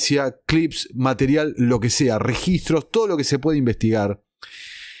 evidencia, clips, material, lo que sea, registros, todo lo que se puede investigar.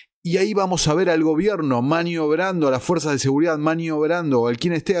 Y ahí vamos a ver al gobierno maniobrando, a las fuerzas de seguridad maniobrando, o al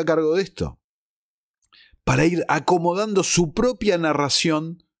quien esté a cargo de esto, para ir acomodando su propia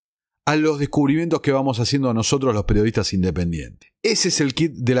narración a los descubrimientos que vamos haciendo nosotros los periodistas independientes. Ese es el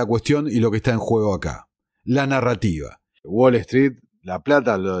kit de la cuestión y lo que está en juego acá. La narrativa. Wall Street, la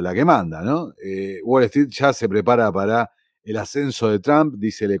plata la que manda, ¿no? Wall Street ya se prepara para el ascenso de Trump,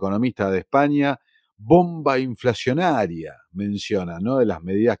 dice el economista de España. Bomba inflacionaria, menciona, ¿no? De las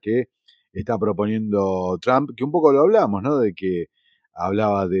medidas que está proponiendo Trump, que un poco lo hablamos, ¿no? De que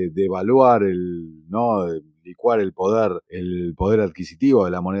hablaba de evaluar ¿no? De licuar el poder adquisitivo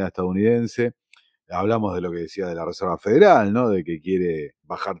de la moneda estadounidense. Hablamos de lo que decía de la Reserva Federal, ¿no? De que quiere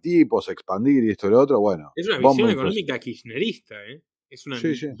bajar tipos, expandir y esto y lo otro. Bueno, es una visión económica kirchnerista, ¿eh? Es una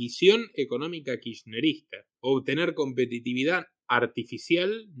visión económica kirchnerista. Obtener competitividad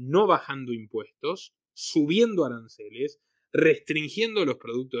artificial, no bajando impuestos, subiendo aranceles, restringiendo los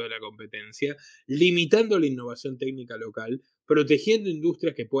productos de la competencia, limitando la innovación técnica local, protegiendo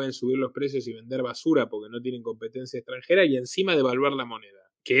industrias que pueden subir los precios y vender basura porque no tienen competencia extranjera y encima devaluar la moneda,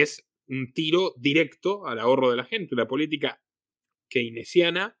 que es un tiro directo al ahorro de la gente, una política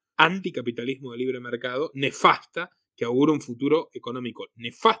keynesiana, anticapitalismo de libre mercado, nefasta, que augura un futuro económico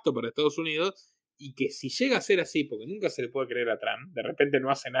nefasto para Estados Unidos y que si llega a ser así, porque nunca se le puede creer a Trump, de repente no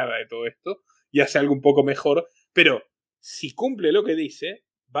hace nada de todo esto y hace algo un poco mejor, pero si cumple lo que dice,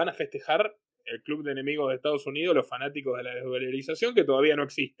 van a festejar el club de enemigos de Estados Unidos, los fanáticos de la desdolarización, que todavía no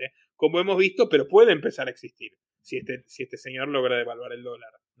existe, como hemos visto, pero puede empezar a existir si este señor logra devaluar el dólar.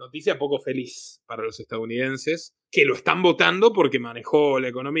 Noticia poco feliz para los estadounidenses, que lo están votando porque manejó la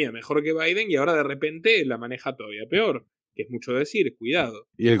economía mejor que Biden y ahora de repente la maneja todavía peor, que es mucho decir, cuidado.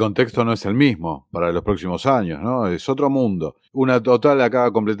 Y el contexto no es el mismo para los próximos años, ¿no? Es otro mundo. Una total,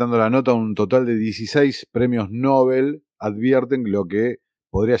 acá completando la nota, un total de 16 premios Nobel advierten lo que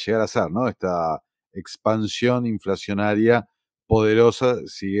podría llegar a ser, ¿no? Esta expansión inflacionaria poderosa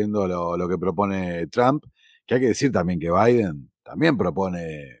siguiendo lo que propone Trump, que hay que decir también que Biden también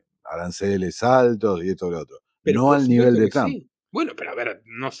propone aranceles altos y esto y lo otro. Pero no al nivel de Trump. Sí. Bueno, pero a ver,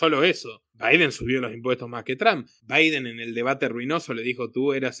 no solo eso. Biden subió los impuestos más que Trump. Biden en el debate ruinoso le dijo,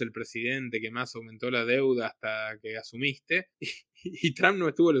 tú eras el presidente que más aumentó la deuda hasta que asumiste. Y Trump no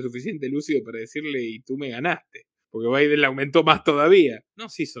estuvo lo suficiente lúcido para decirle, y tú me ganaste. Porque Biden la aumentó más todavía. No,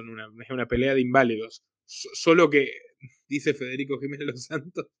 sí, es una pelea de inválidos. Solo que, dice Federico Jiménez Los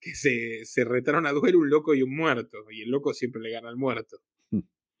Santos, que se retaron a duelo un loco y un muerto. Y el loco siempre le gana al muerto.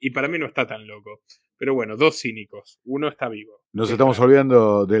 Y para mí no está tan loco. Pero bueno, dos cínicos. Uno está vivo. Nos estamos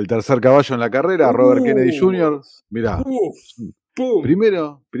olvidando del tercer caballo en la carrera, Robert Kennedy Jr. Mirá.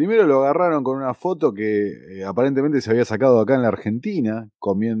 Primero lo agarraron con una foto que aparentemente se había sacado acá en la Argentina,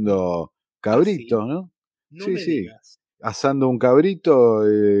 comiendo cabrito, ¿no? No me digas. Asando un cabrito,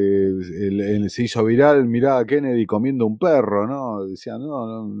 se hizo viral, mirá a Kennedy comiendo un perro, ¿no? Decían,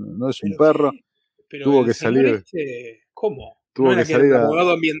 no es un perro. Pero tuvo que salir. ¿Cómo? Tuvo ¿No era que salir el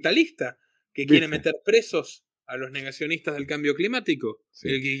abogado ambientalista que quiere ¿Viste? meter presos a los negacionistas del cambio climático? Sí.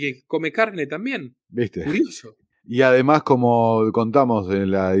 El que come carne también. ¿Viste? Curioso. Y además, como contamos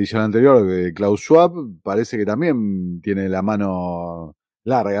en la edición anterior de Klaus Schwab, parece que también tiene la mano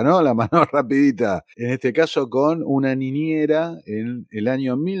larga, ¿no? La mano rapidita. En este caso con una niñera en el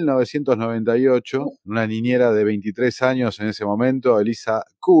año 1998, una niñera de 23 años en ese momento, Elisa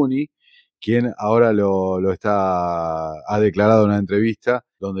Cooney, quien ahora ha declarado en una entrevista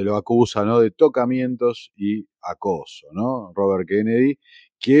donde lo acusa, ¿no?, de tocamientos y acoso, ¿no? Robert Kennedy,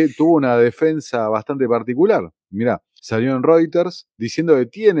 que tuvo una defensa bastante particular. Mirá, salió en Reuters diciendo que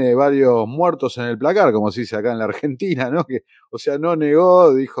tiene varios muertos en el placar, como se dice acá en la Argentina, ¿no? Que, o sea, no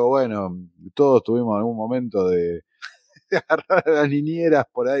negó, dijo, bueno, todos tuvimos algún momento de agarrar a las niñeras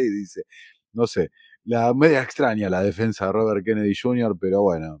por ahí, dice. No sé, la media extraña la defensa de Robert Kennedy Jr., pero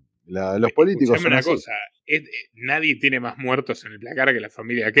bueno, los políticos son una así. cosa, nadie tiene más muertos en el placar que la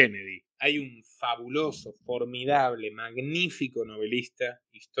familia Kennedy. Hay un fabuloso, formidable, magnífico novelista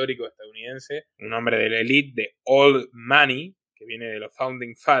histórico estadounidense, un hombre de la elite de Old Money, que viene de los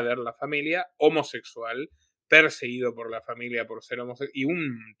Founding Fathers, la familia, homosexual, perseguido por la familia por ser homosexual, y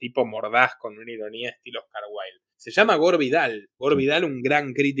un tipo mordaz con una ironía estilo Oscar Wilde. Se llama Gore Vidal. Gore Vidal, un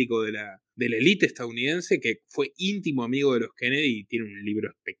gran crítico de la élite estadounidense que fue íntimo amigo de los Kennedy y tiene un libro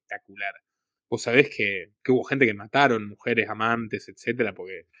espectacular. Vos sabés que hubo gente que mataron, mujeres, amantes, etcétera,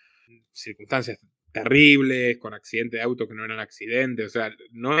 porque circunstancias terribles, con accidentes de auto que no eran accidentes, o sea,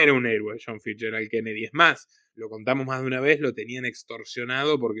 no era un héroe John Fitzgerald Kennedy. Es más, lo contamos más de una vez, lo tenían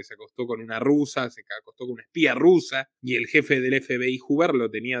extorsionado porque se acostó con una rusa, se acostó con una espía rusa, y el jefe del FBI, Hoover,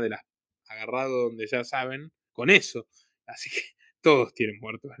 lo tenía agarrado donde ya saben, con eso. Así que todos tienen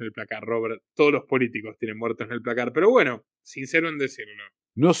muertos en el placar, Robert. Todos los políticos tienen muertos en el placar. Pero bueno, sincero en decirlo.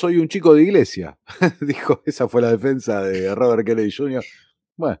 No soy un chico de iglesia, dijo, esa fue la defensa de Robert Kennedy Jr.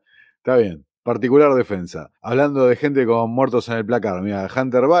 Bueno, está bien. Particular defensa. Hablando de gente con muertos en el placar, mira,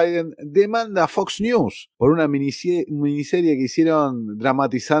 Hunter Biden demanda a Fox News por una miniserie que hicieron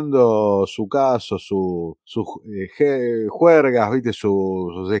dramatizando su caso, sus juergas, ¿viste?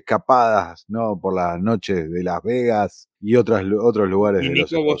 Sus escapadas, ¿no? Por las noches de Las Vegas y otros lugares. Y de Nico,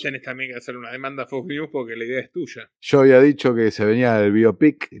 los vos tenés también que hacer una demanda a Fox News porque la idea es tuya. Yo había dicho que se venía el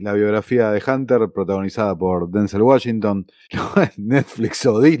biopic, la biografía de Hunter, protagonizada por Denzel Washington, Netflix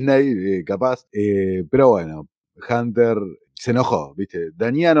o Disney, capaz. Pero bueno, Hunter se enojó, ¿viste?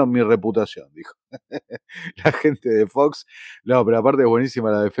 Dañaron mi reputación, dijo. La gente de Fox. No, pero aparte es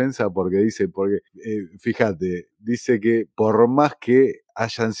buenísima la defensa porque fíjate, dice que por más que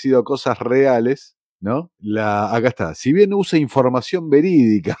hayan sido cosas reales, ¿no? Acá está. Si bien usa información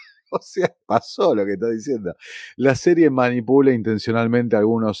verídica, o sea, pasó lo que está diciendo, la serie manipula intencionalmente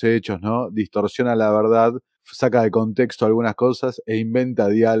algunos hechos, ¿no? Distorsiona la verdad saca de contexto algunas cosas e inventa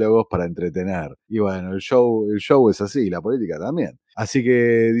diálogos para entretener. Y bueno, el show es así, la política también. Así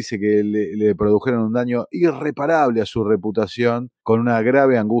que dice que le produjeron un daño irreparable a su reputación con una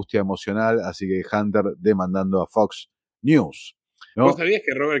grave angustia emocional, así que Hunter demandando a Fox News, ¿no? ¿Vos sabías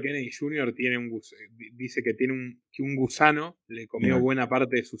que Robert Kennedy Jr. dice que que un gusano le comió buena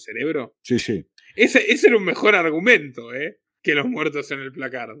parte de su cerebro? Sí, sí. Ese era un mejor argumento, que los muertos en el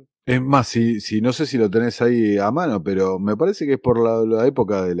placard. Es más, si no sé si lo tenés ahí a mano, pero me parece que es por la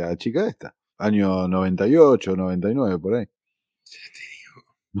época de la chica esta. Año 98, 99, por ahí. Ya te digo.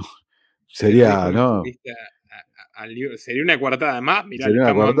 No, sería, ¿no? Sería una coartada más. Mirá, Sería le una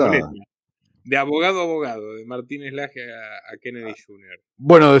estamos dando coartada. letra. De abogado a abogado, de Martínez Laje a Kennedy Jr.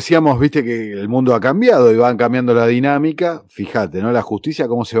 Bueno, decíamos, viste, que el mundo ha cambiado y van cambiando la dinámica. Fíjate, ¿no? La justicia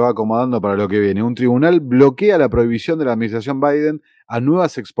cómo se va acomodando para lo que viene. Un tribunal bloquea la prohibición de la administración Biden a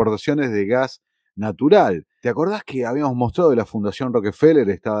nuevas exportaciones de gas natural. ¿Te acordás que habíamos mostrado que la Fundación Rockefeller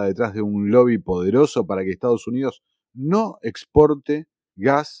estaba detrás de un lobby poderoso para que Estados Unidos no exporte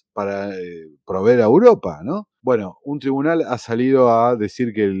gas para proveer a Europa, ¿no? Bueno, un tribunal ha salido a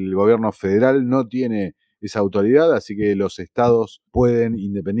decir que el gobierno federal no tiene esa autoridad, así que los estados pueden,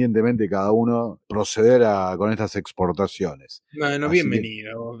 independientemente cada uno, proceder con estas exportaciones. Bueno, Así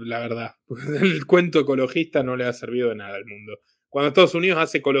bienvenido, la verdad. El cuento ecologista no le ha servido de nada al mundo. Cuando Estados Unidos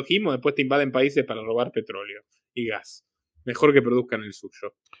hace ecologismo, después te invaden países para robar petróleo y gas. Mejor que produzcan el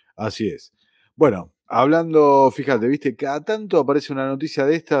suyo. Así es. Bueno, hablando, fíjate, viste, cada tanto aparece una noticia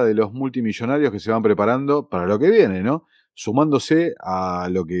de esta de los multimillonarios que se van preparando para lo que viene, ¿no? Sumándose a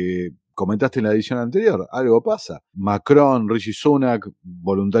lo que comentaste en la edición anterior, algo pasa. Macron, Rishi Sunak,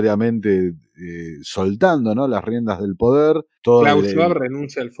 voluntariamente soltando, ¿no?, las riendas del poder. Klaus Schwab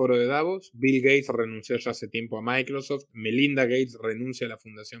renuncia al foro de Davos, Bill Gates renunció ya hace tiempo a Microsoft, Melinda Gates renuncia a la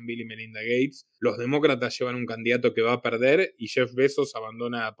fundación Bill y Melinda Gates, los demócratas llevan un candidato que va a perder y Jeff Bezos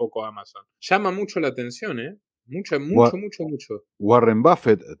abandona a poco Amazon. Llama mucho la atención, Mucho. Warren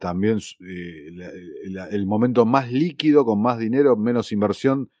Buffett también, el momento más líquido, con más dinero, menos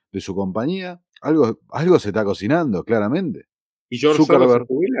inversión de su compañía. Algo se está cocinando, claramente. ¿Y George Soros se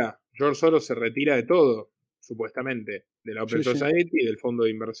jubila? George Soros se retira de todo, supuestamente, de la Open Society y del fondo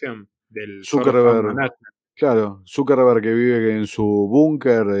de inversión, del Soros Fund Management. Claro, Zuckerberg, que vive en su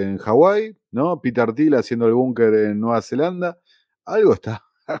búnker en Hawái, ¿no? Peter Thiel haciendo el búnker en Nueva Zelanda. Algo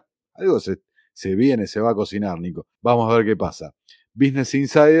se viene, se va a cocinar, Nico. Vamos a ver qué pasa. Business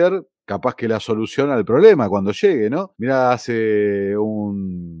Insider, capaz que la solución al problema cuando llegue, ¿no? Mirá, hace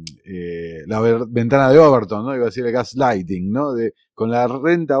la ventana de Overton, ¿no? Iba a decir el gaslighting, ¿no? Con la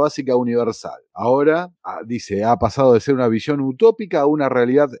renta básica universal. Ahora, dice, ha pasado de ser una visión utópica a una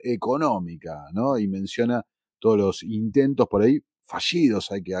realidad económica, ¿no? Y menciona todos los intentos por ahí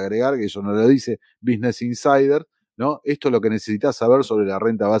fallidos, hay que agregar, que eso no lo dice Business Insider, ¿no? Esto es lo que necesitas saber sobre la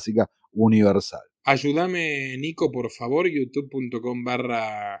renta básica universal. Ayúdame, Nico, por favor,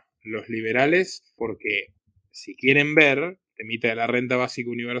 youtube.com/los liberales, porque si quieren ver temita de la renta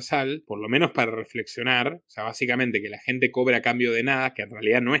básica universal, por lo menos para reflexionar, o sea, básicamente que la gente cobre a cambio de nada, que en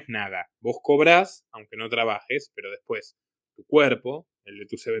realidad no es nada. Vos cobrás, aunque no trabajes, pero después tu cuerpo, el de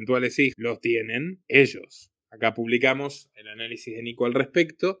tus eventuales hijos, lo tienen ellos. Acá publicamos el análisis de Nico al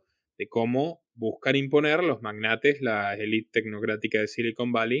respecto, de cómo buscan imponer los magnates, la élite tecnocrática de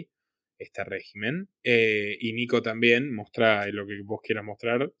Silicon Valley, este régimen. Y Nico también muestra lo que vos quieras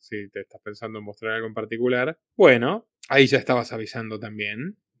mostrar, si te estás pensando en mostrar algo en particular. Bueno, ahí ya estabas avisando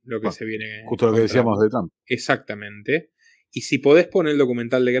también lo que se viene. Justo lo que decíamos de Trump. Exactamente. Y si podés poner el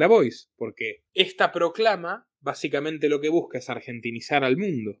documental de Grabois, porque esta proclama básicamente lo que busca es argentinizar al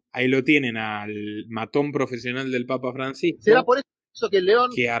mundo. Ahí lo tienen al matón profesional del Papa Francisco. ¿Será por eso que el León,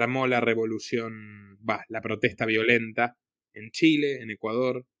 que armó la revolución, la protesta violenta en Chile, en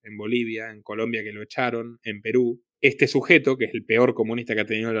Ecuador, en Bolivia, en Colombia, que lo echaron, en Perú? Este sujeto, que es el peor comunista que ha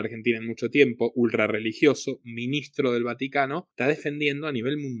tenido la Argentina en mucho tiempo, ultra religioso, ministro del Vaticano, está defendiendo a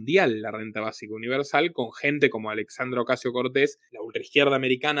nivel mundial la renta básica universal con gente como Alexandra Ocasio-Cortez, la ultraizquierda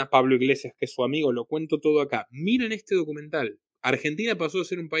americana, Pablo Iglesias, que es su amigo. Lo cuento todo acá. Miren este documental. Argentina pasó de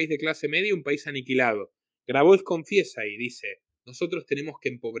ser un país de clase media a un país aniquilado. Grabois confiesa y dice: nosotros tenemos que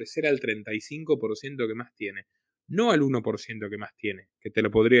empobrecer al 35% que más tiene. No al 1% que más tiene, que te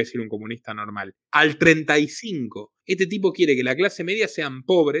lo podría decir un comunista normal. Al 35%. Este tipo quiere que la clase media sean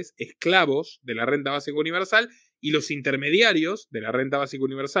pobres, esclavos de la renta básica universal, y los intermediarios de la renta básica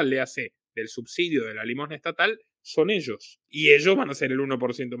universal, léase del subsidio de la limosna estatal, son ellos. Y ellos van a ser el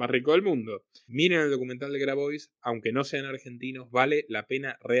 1% más rico del mundo. Miren el documental de Grabois, aunque no sean argentinos, vale la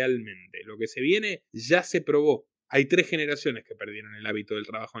pena realmente. Lo que se viene ya se probó. Hay 3 generaciones que perdieron el hábito del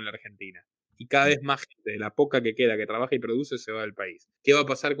trabajo en la Argentina. y cada vez más gente de la poca que queda que trabaja y produce se va del país. ¿Qué va a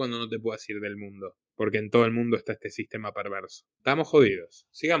pasar cuando no te puedas ir del mundo? Porque en todo el mundo está este sistema perverso. Estamos jodidos.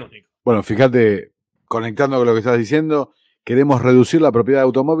 Sigamos, Nico. Bueno, fíjate, conectando con lo que estás diciendo, queremos reducir la propiedad de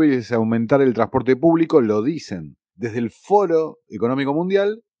automóviles y aumentar el transporte público, lo dicen desde el Foro Económico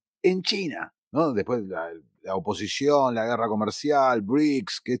Mundial en China, ¿no? Después la oposición, la guerra comercial,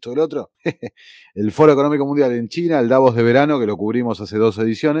 BRICS, que esto y lo otro. El Foro Económico Mundial en China, el Davos de verano, que lo cubrimos hace 2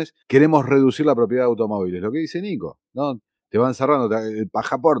 ediciones, queremos reducir la propiedad de automóviles. Lo que dice Nico, ¿no? Te van cerrando el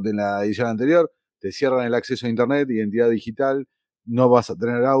pasaporte en la edición anterior, te cierran el acceso a internet, identidad digital, no vas a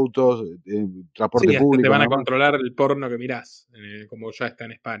tener autos, transporte Sí, hasta público. te van a nada más. controlar el porno que mirás, como ya está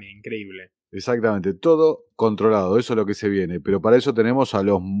en España, increíble. Exactamente, todo controlado, eso es lo que se viene. Pero para eso tenemos a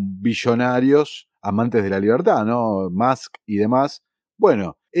los billonarios amantes de la libertad, ¿no? Musk y demás.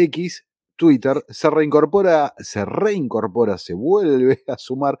 Bueno, X, Twitter, se reincorpora, se vuelve a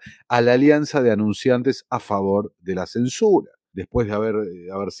sumar a la alianza de anunciantes a favor de la censura. Después de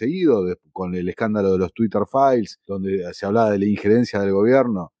haber seguido con el escándalo de los Twitter Files, donde se hablaba de la injerencia del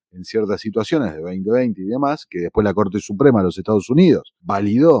gobierno en ciertas situaciones de 2020 y demás, que después la Corte Suprema de los Estados Unidos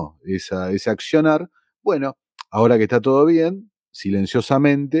validó ese accionar. Bueno, ahora que está todo bien,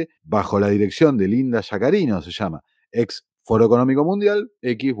 silenciosamente, bajo la dirección de Linda Yaccarino, se llama, ex Foro Económico Mundial,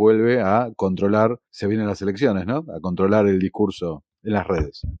 X vuelve a controlar, se vienen las elecciones, ¿no? A controlar el discurso en las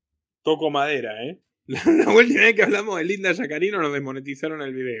redes. Toco madera, ¿eh? La última vez que hablamos de Linda Yaccarino nos desmonetizaron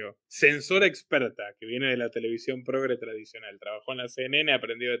el video. Censora experta, que viene de la televisión progre tradicional. Trabajó en la CNN,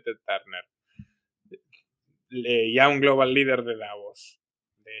 aprendió de Ted Turner. Ya un global leader de Davos,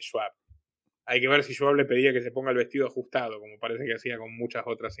 de Schwab. Hay que ver si Schwab le pedía que se ponga el vestido ajustado, como parece que hacía con muchas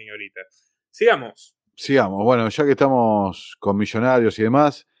otras señoritas. Sigamos. Bueno, ya que estamos con millonarios y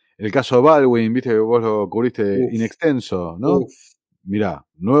demás, el caso de Baldwin, viste que vos lo cubriste in extenso, ¿no? Mirá,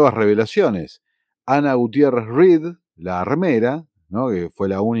 nuevas revelaciones. Ana Gutiérrez Reed, la armera, ¿no? Que fue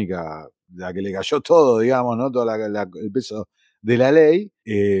la única, la que le cayó todo, digamos, ¿no? Todo el peso de la ley.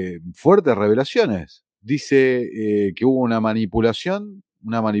 Fuertes revelaciones. Dice que hubo una manipulación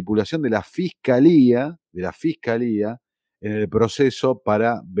de la fiscalía en el proceso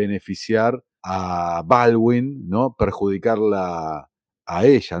para beneficiar a Baldwin, ¿no? Perjudicarla a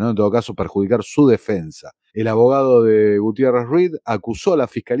ella, ¿no? En todo caso, perjudicar su defensa. El abogado de Gutiérrez Reed acusó a la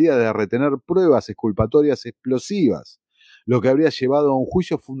fiscalía de retener pruebas exculpatorias explosivas, lo que habría llevado a un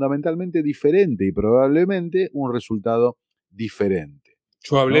juicio fundamentalmente diferente y probablemente un resultado diferente.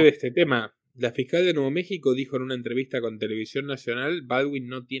 Yo hablé de este tema. La fiscal de Nuevo México dijo en una entrevista con Televisión Nacional, Baldwin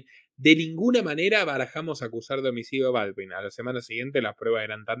no tiene... De ninguna manera barajamos acusar de homicidio a Baldwin. A la semana siguiente las pruebas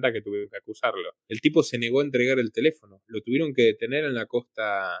eran tantas que tuvieron que acusarlo. El tipo se negó a entregar el teléfono. Lo tuvieron que detener en la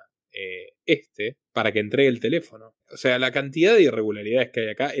costa este para que entregue el teléfono. O sea, la cantidad de irregularidades que hay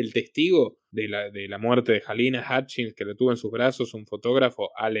acá. El testigo de la muerte de Halina Hutchins, que lo tuvo en sus brazos, un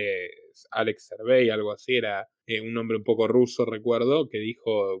fotógrafo, Alex Servey, algo así, era un hombre un poco ruso, recuerdo, que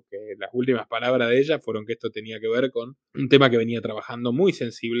dijo que las últimas palabras de ella fueron que esto tenía que ver con un tema que venía trabajando muy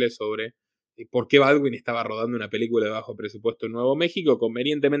sensible sobre por qué Baldwin estaba rodando una película de bajo presupuesto en Nuevo México,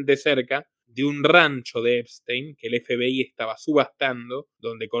 convenientemente cerca de un rancho de Epstein que el FBI estaba subastando,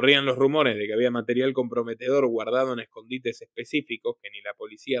 donde corrían los rumores de que había material comprometedor guardado en escondites específicos que ni la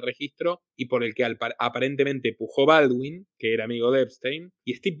policía registró y por el que aparentemente pujó Baldwin, que era amigo de Epstein,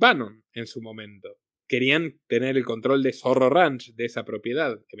 y Steve Bannon en su momento. Querían tener el control de Zorro Ranch, de esa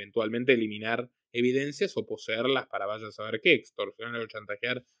propiedad, eventualmente eliminar evidencias o poseerlas para vaya a saber qué, extorsionar o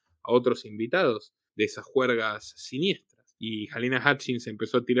chantajear a otros invitados de esas juergas siniestras. Y Halina Hutchins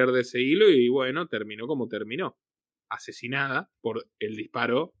empezó a tirar de ese hilo y bueno, terminó como terminó. Asesinada por el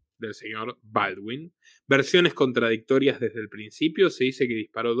disparo del señor Baldwin. Versiones contradictorias desde el principio. Se dice que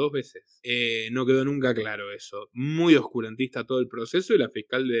disparó 2 veces. No quedó nunca claro eso. Muy oscurantista todo el proceso y la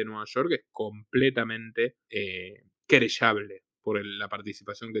fiscal de Nueva York es completamente querellable por la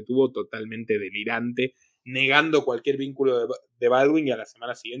participación que tuvo, totalmente delirante, negando cualquier vínculo de Baldwin y a la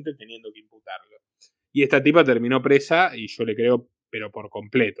semana siguiente teniendo que imputarlo. Y esta tipa terminó presa y yo le creo, pero por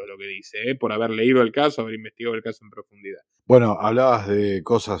completo lo que dice, por haber leído el caso, haber investigado el caso en profundidad. Bueno, hablabas de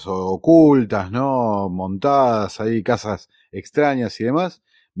cosas ocultas, ¿no? Montadas ahí, casas extrañas y demás.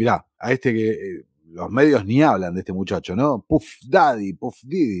 Mirá, a este que los medios ni hablan de este muchacho, ¿no? Puff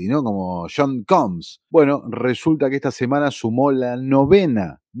Diddy, ¿no? Como John Combs. Bueno, resulta que esta semana sumó la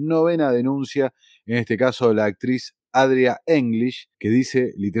novena denuncia, en este caso la actriz Adria English, que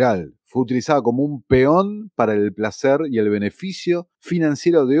dice, literal, fue utilizada como un peón para el placer y el beneficio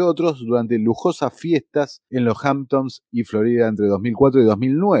financiero de otros durante lujosas fiestas en los Hamptons y Florida entre 2004 y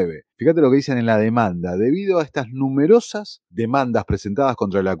 2009. Fíjate lo que dicen en la demanda. Debido a estas numerosas demandas presentadas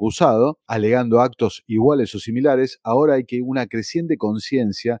contra el acusado, alegando actos iguales o similares, ahora hay que una creciente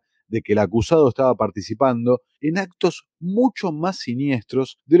conciencia de que el acusado estaba participando en actos mucho más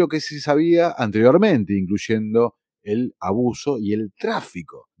siniestros de lo que se sabía anteriormente, incluyendo el abuso y el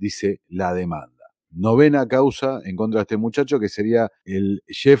tráfico, dice la demanda. Novena causa en contra de este muchacho, que sería el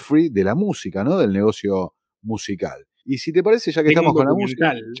Jeffrey de la música, ¿no? Del negocio musical. Y si te parece, ya que estamos con la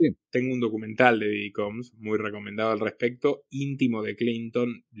música... Sí. Tengo un documental de Diddy Combs, muy recomendado al respecto, íntimo de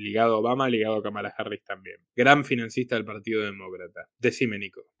Clinton, ligado a Obama, ligado a Kamala Harris también. Gran financista del Partido Demócrata. Decime,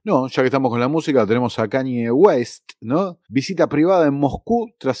 Nico. No, ya que estamos con la música, tenemos a Kanye West, ¿no? Visita privada en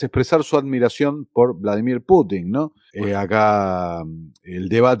Moscú tras expresar su admiración por Vladimir Putin, ¿no? Bueno. Acá el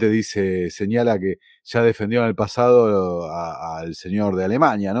debate señala que ya defendió en el pasado al señor de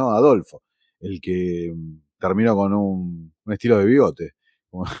Alemania, ¿no? Adolfo, el que terminó con un estilo de bigote.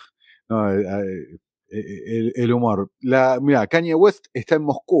 No, el humor. Mira, Kanye West está en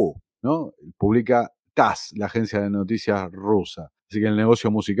Moscú, ¿no? Publica TASS, la agencia de noticias rusa. Así que en el negocio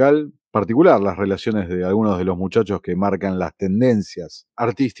musical, particular las relaciones de algunos de los muchachos que marcan las tendencias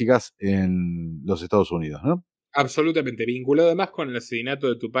artísticas en los Estados Unidos, ¿no? Absolutamente, vinculado además con el asesinato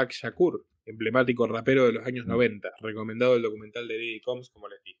de Tupac Shakur, emblemático rapero de los años 90, recomendado el documental de Diddy Combs, como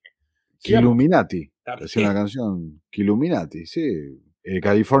les dije. Illuminati, es una canción, Illuminati, sí.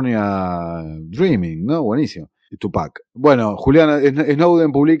 California Dreaming, ¿no? Buenísimo. Tupac. Bueno,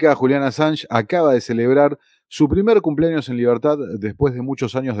 Snowden publica, Julian Assange acaba de celebrar su primer cumpleaños en libertad después de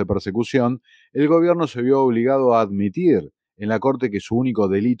muchos años de persecución. El gobierno se vio obligado a admitir en la corte que su único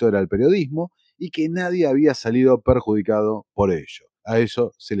delito era el periodismo y que nadie había salido perjudicado por ello. A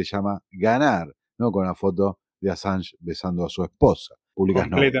eso se le llama ganar, ¿no? Con la foto de Assange besando a su esposa.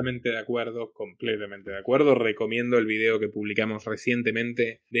 Completamente de acuerdo. Recomiendo el video que publicamos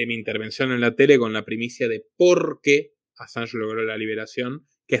recientemente de mi intervención en la tele con la primicia de por qué Assange logró la liberación,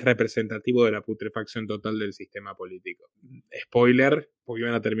 que es representativo de la putrefacción total del sistema político. Spoiler, porque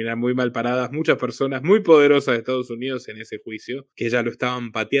iban a terminar muy mal paradas muchas personas muy poderosas de Estados Unidos en ese juicio, que ya lo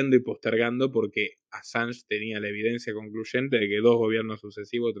estaban pateando y postergando porque Assange tenía la evidencia concluyente de que 2 gobiernos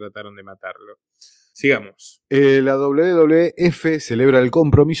sucesivos trataron de matarlo. Sigamos. La WWF celebra el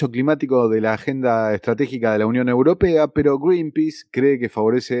compromiso climático de la agenda estratégica de la Unión Europea, pero Greenpeace cree que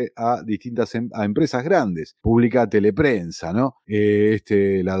favorece a distintas empresas grandes. Publica Teleprensa, ¿no?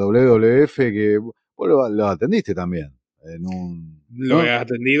 La WWF, que vos lo atendiste también. Lo he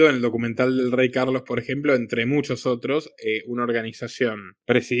atendido en el documental del Rey Carlos, por ejemplo, entre muchos otros, una organización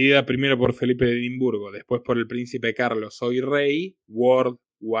presidida primero por Felipe de Edimburgo, después por el príncipe Carlos, hoy rey, World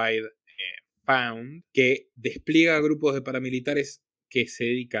Wide Fund, que despliega grupos de paramilitares que se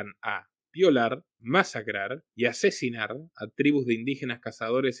dedican a violar, masacrar y asesinar a tribus de indígenas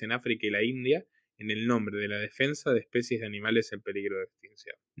cazadores en África y la India en el nombre de la defensa de especies de animales en peligro de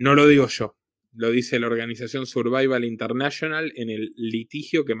extinción. No lo digo yo, lo dice la organización Survival International en el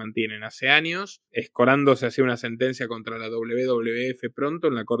litigio que mantienen hace años, escorándose hacia una sentencia contra la WWF pronto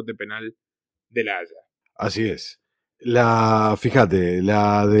en la Corte Penal de La Haya. Así es. Estábamos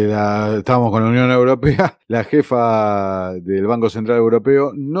con la Unión Europea, la jefa del Banco Central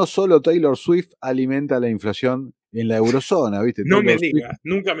Europeo, no solo Taylor Swift alimenta la inflación en la eurozona, ¿viste? No me digas,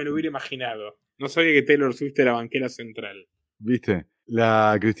 nunca me lo hubiera imaginado. No sabía que Taylor Swift era banquera central. ¿Viste?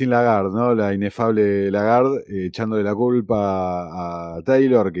 La Christine Lagarde, ¿no? La inefable Lagarde, echándole la culpa a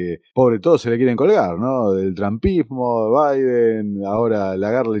Taylor, que pobre, todos se le quieren colgar, ¿no? Del trumpismo, Biden, ahora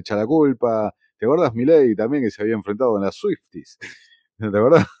Lagarde le echa la culpa. ¿Te acuerdas Milei también, que se había enfrentado con las Swifties? ¿Te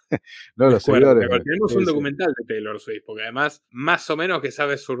acuerdas? No, los seguidores. Tenemos un documental de Taylor Swift, porque además, más o menos que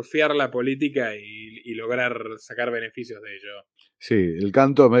sabe surfear la política y lograr sacar beneficios de ello. Sí, el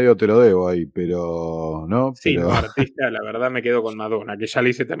canto medio te lo debo ahí, pero no. Sí, como artista, la verdad me quedo con Madonna, que ya le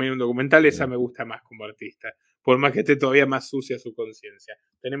hice también un documental, esa me gusta más como artista, por más que esté todavía más sucia su conciencia.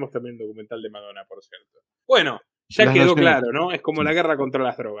 Tenemos también un documental de Madonna, por cierto. Bueno, ya quedó claro, ¿no? Es como la guerra contra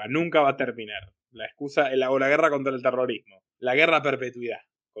las drogas, nunca va a terminar. La excusa, o la guerra contra el terrorismo, la guerra a perpetuidad,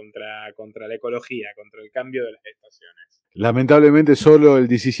 contra la ecología, contra el cambio de las estaciones. Lamentablemente solo el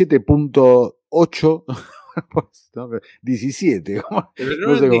 17.8... 17. Pero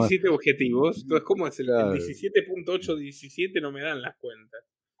no eran 17 objetivos. Entonces, ¿cómo es el 17.8, 17? No me dan las cuentas.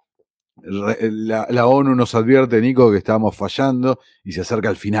 La ONU nos advierte, Nico, que estamos fallando y se acerca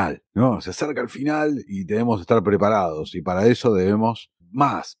al final, ¿no? Se acerca al final y debemos estar preparados. Y para eso debemos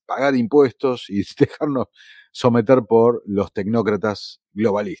pagar impuestos y dejarnos someter por los tecnócratas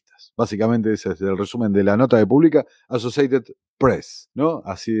globalistas. Básicamente ese es el resumen de la nota de Publica Associated Press, ¿no?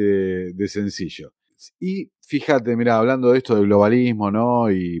 Así de sencillo. Y fíjate, mira, hablando de esto del globalismo,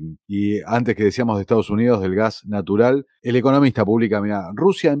 ¿no? Y antes que decíamos de Estados Unidos, del gas natural, el Economista publica, mira,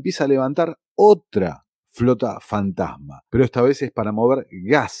 Rusia empieza a levantar otra flota fantasma, pero esta vez es para mover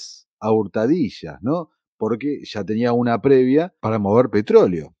gas a hurtadillas, ¿no? Porque ya tenía una previa para mover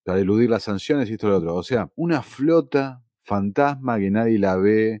petróleo, para eludir las sanciones y esto y lo otro. O sea, una flota fantasma que nadie la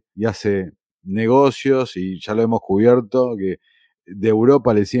ve y hace negocios, y ya lo hemos cubierto, que de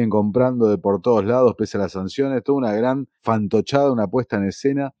Europa le siguen comprando de por todos lados pese a las sanciones, toda una gran fantochada, una puesta en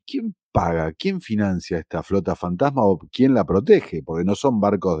escena. ¿Quién paga? ¿Quién financia esta flota fantasma o quién la protege? Porque no son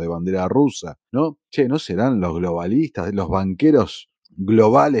barcos de bandera rusa, ¿no? Che, ¿no serán los globalistas, los banqueros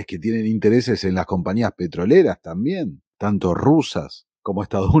globales que tienen intereses en las compañías petroleras también? Tanto rusas como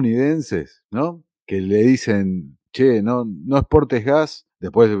estadounidenses, ¿no? Que le dicen, che, no exportes gas,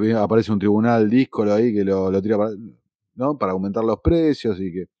 después aparece un tribunal díscolo ahí que lo tira para... ¿no? Para aumentar los precios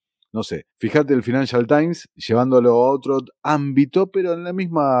y que, no sé. Fíjate el Financial Times llevándolo a otro ámbito, pero en la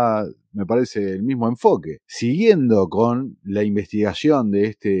misma, me parece, el mismo enfoque. Siguiendo con la investigación de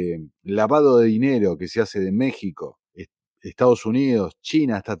este lavado de dinero que se hace de México, Estados Unidos,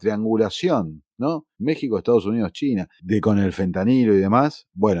 China, esta triangulación, ¿no? México, Estados Unidos, China, con el fentanilo y demás.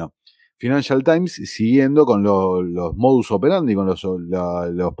 Bueno, Financial Times, siguiendo con los modus operandi, con los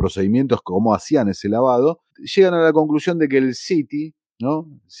procedimientos, cómo hacían ese lavado, llegan a la conclusión de que el Citi, ¿no?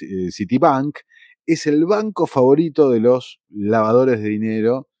 Citibank, es el banco favorito de los lavadores de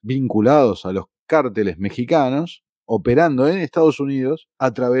dinero vinculados a los cárteles mexicanos, operando en Estados Unidos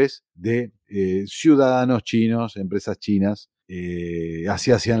a través de ciudadanos chinos, empresas chinas. Así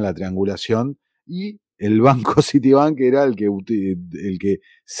hacían la triangulación, y el banco Citibank era el que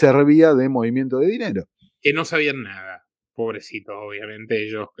servía de movimiento de dinero. Que no sabían nada, pobrecitos, obviamente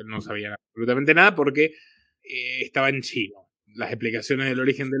ellos no sabían absolutamente nada porque estaba en chino. Las explicaciones del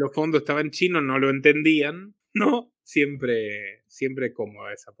origen de los fondos estaban en chino, no lo entendían, ¿no? Siempre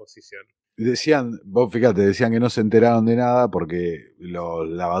cómoda esa posición. Decían, vos fíjate, decían que no se enteraron de nada porque los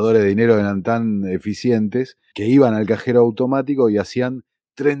lavadores de dinero eran tan eficientes que iban al cajero automático y hacían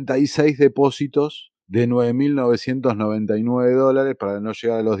 36 depósitos de $9.999 para no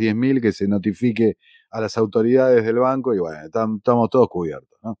llegar a los 10.000, que se notifique a las autoridades del banco y bueno, estamos todos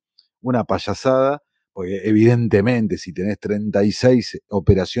cubiertos, ¿no? Una payasada, porque evidentemente si tenés 36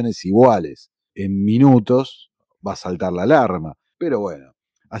 operaciones iguales en minutos, va a saltar la alarma. Pero bueno,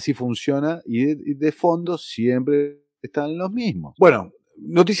 así funciona y de fondo siempre están los mismos. Bueno,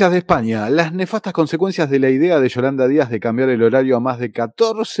 noticias de España. Las nefastas consecuencias de la idea de Yolanda Díaz de cambiar el horario a más de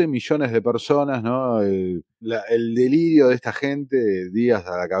 14 millones de personas, ¿no? El delirio de esta gente, Díaz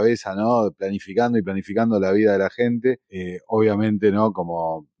a la cabeza, ¿no? Planificando y planificando la vida de la gente. Obviamente, ¿no?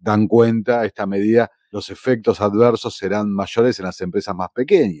 Como dan cuenta, esta medida, los efectos adversos serán mayores en las empresas más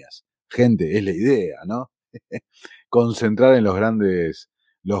pequeñas. Gente, es la idea, ¿no? Concentrar en los grandes,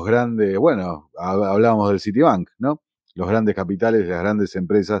 bueno, hablábamos del Citibank, ¿no? Los grandes capitales, las grandes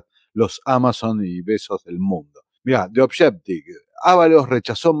empresas, los Amazon y Besos del mundo. Mirá, The Objective. Ábalos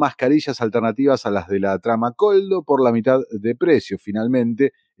rechazó mascarillas alternativas a las de la trama Coldo por la mitad de precio.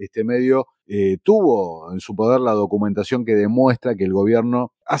 Finalmente, este medio tuvo en su poder la documentación que demuestra que el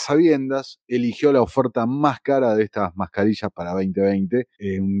gobierno, a sabiendas, eligió la oferta más cara de estas mascarillas para 2020.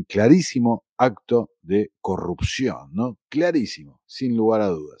 Un clarísimo acto de corrupción, ¿no? Clarísimo, sin lugar a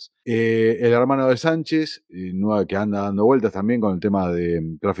dudas. El hermano de Sánchez, que anda dando vueltas también con el tema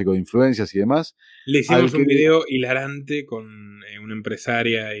de tráfico de influencias y demás. Le hicimos un video hilarante con una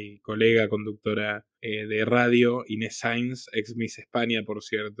empresaria y colega conductora de radio, Inés Sainz, ex Miss España, por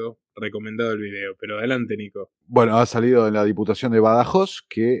cierto. Recomendado el video, pero adelante, Nico. Bueno, ha salido en la Diputación de Badajoz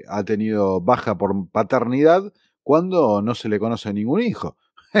que ha tenido baja por paternidad cuando no se le conoce ningún hijo.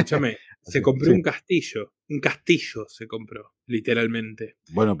 Escúchame, se compró un castillo se compró, literalmente.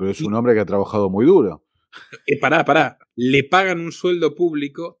 Bueno, pero es un hombre que ha trabajado muy duro. Pará. Le pagan un sueldo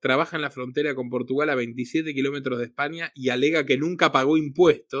público, trabaja en la frontera con Portugal a 27 kilómetros de España y alega que nunca pagó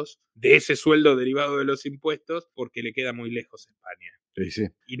impuestos de ese sueldo derivado de los impuestos porque le queda muy lejos España. Sí.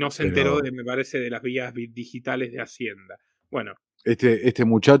 Y no se enteró, me parece, de las vías digitales de Hacienda. Bueno. Este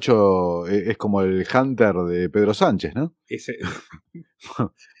muchacho es como el Hunter de Pedro Sánchez, ¿no?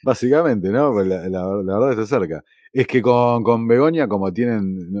 Básicamente, ¿no? La verdad está cerca. Es que con Begoña, como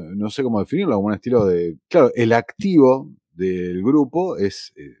tienen, no sé cómo definirlo, como un estilo de... Claro, el activo del grupo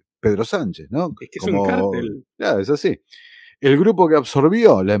es Pedro Sánchez, ¿no? Es que es un cártel. Claro, es así. El grupo que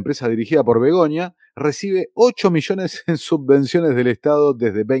absorbió la empresa dirigida por Begoña recibe 8 millones en subvenciones del Estado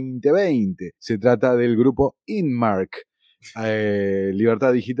desde 2020. Se trata del grupo Inmark.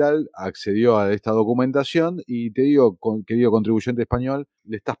 Libertad Digital accedió a esta documentación y te digo, querido contribuyente español,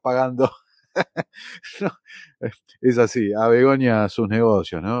 le estás pagando. No, es así, a Begoña sus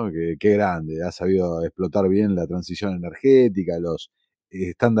negocios, ¿no? Qué grande, ha sabido explotar bien la transición energética, los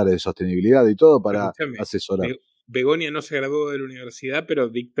estándares de sostenibilidad y todo para Escúchame, asesorar. Begoña no se graduó de la universidad, pero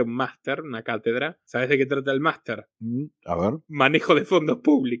dicta un máster, una cátedra. ¿Sabes de qué trata el máster? A ver. Manejo de fondos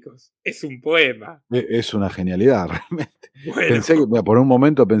públicos. Es un poema. Es una genialidad, realmente. Bueno. Pensé que, mira, por un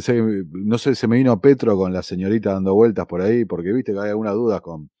momento pensé que, no sé, se me vino Petro con la señorita dando vueltas por ahí, porque viste que hay alguna duda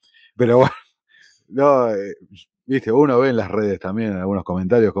con. Pero bueno, no, viste, uno ve en las redes también algunos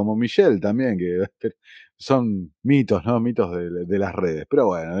comentarios, como Michelle también, que son mitos, ¿no? Mitos de las redes. Pero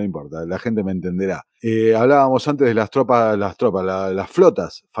bueno, no importa, la gente me entenderá. Hablábamos antes de las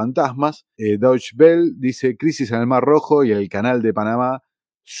flotas fantasmas. Deutsche Welle dice: crisis en el Mar Rojo y el Canal de Panamá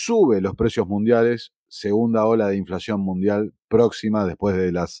sube los precios mundiales, segunda ola de inflación mundial próxima después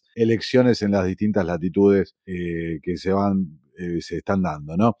de las elecciones en las distintas latitudes que se están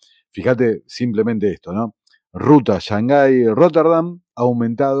dando, ¿no? Fíjate simplemente esto, ¿no? Ruta Shanghái-Rotterdam ha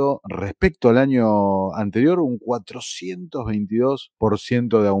aumentado respecto al año anterior un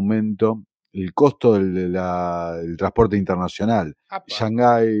 422% de aumento el costo del transporte internacional.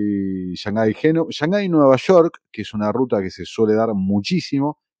 Shanghái-Nueva York, que es una ruta que se suele dar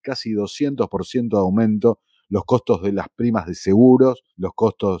muchísimo, casi 200% de aumento, los costos de las primas de seguros, los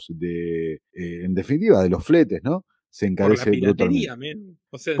costos en definitiva, de los fletes, ¿no? Se encarece por la piratería, brutalmente.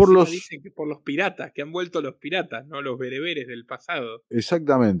 O sea, por encima los, dicen que por los piratas, que han vuelto los piratas, ¿no? Los bereberes del pasado.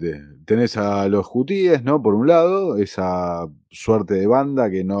 Exactamente. Tenés a los hutíes, ¿no? Por un lado, esa suerte de banda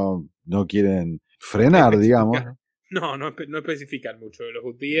que no quieren frenar, digamos. No especifican mucho de los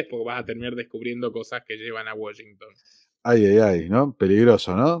hutíes porque vas a terminar descubriendo cosas que llevan a Washington. Ay, ¿no?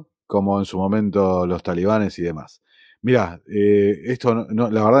 Peligroso, ¿no? Como en su momento los talibanes y demás. Mirá, esto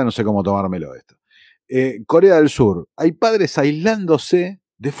la verdad no sé cómo tomármelo esto. Corea del Sur, hay padres aislándose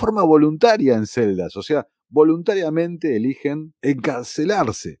de forma voluntaria en celdas, o sea, voluntariamente eligen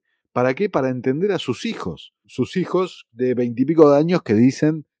encarcelarse. ¿Para qué? Para entender a sus hijos de 20 y pico de años que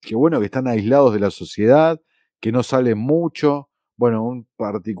dicen que bueno, que están aislados de la sociedad, que no salen mucho. Bueno,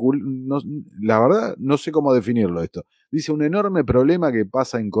 la verdad no sé cómo definirlo esto. Dice un enorme problema que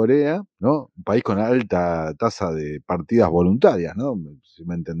pasa en Corea, ¿no? Un país con alta tasa de partidas voluntarias, ¿no? Si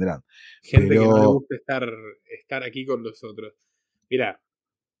me entenderán. Gente que no le gusta estar aquí con nosotros. Mirá.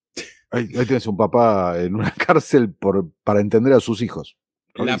 Ahí tienes un papá en una cárcel para entender a sus hijos.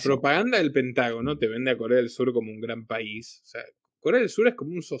 La propaganda del Pentágono te vende a Corea del Sur como un gran país. O sea, Corea del Sur es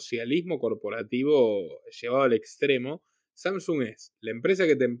como un socialismo corporativo llevado al extremo. Samsung es la empresa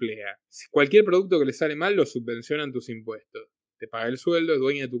que te emplea. Si cualquier producto que le sale mal lo subvencionan tus impuestos. Te paga el sueldo, es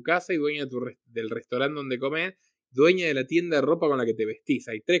dueña de tu casa y dueña del restaurante donde comes, dueña de la tienda de ropa con la que te vestís.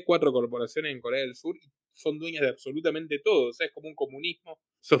 Hay 3, 4 corporaciones en Corea del Sur y son dueñas de absolutamente todo. O sea, es como un comunismo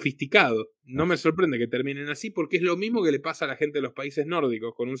sofisticado. No me sorprende que terminen así porque es lo mismo que le pasa a la gente de los países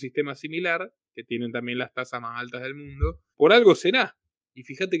nórdicos con un sistema similar, que tienen también las tasas más altas del mundo. Por algo será. Y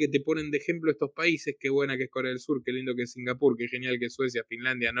fíjate que te ponen de ejemplo estos países, qué buena que es Corea del Sur, qué lindo que es Singapur, qué genial que es Suecia,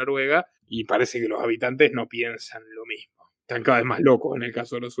 Finlandia, Noruega, y parece que los habitantes no piensan lo mismo. Están cada vez más locos en el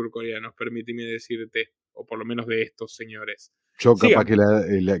caso de los surcoreanos, permíteme decirte, o por lo menos de estos señores. Yo capaz que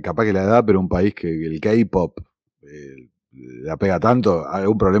la edad, pero un país que el K-pop la pega tanto,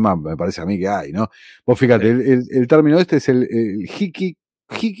 algún problema me parece a mí que hay, ¿no? Vos fíjate, el término este es el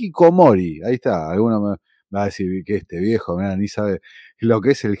hikikomori, ahí está, alguno me va a decir que este viejo, mirá, ni sabe lo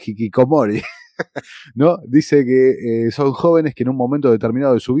que es el hikikomori, ¿no? Dice que son jóvenes que en un momento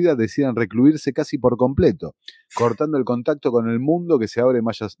determinado de su vida deciden recluirse casi por completo, cortando el contacto con el mundo que se abre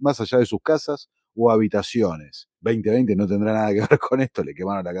más allá de sus casas o habitaciones. 2020 no tendrá nada que ver con esto, le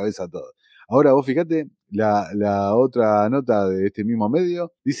quemaron la cabeza a todos. Ahora vos fíjate, la otra nota de este mismo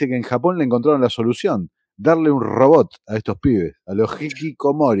medio dice que en Japón le encontraron la solución, darle un robot a estos pibes, a los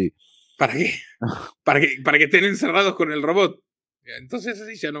hikikomori. ¿Para qué? Para que estén encerrados con el robot. Entonces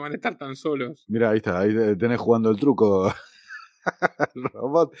así ya no van a estar tan solos. Mirá, ahí está, ahí tenés jugando el truco el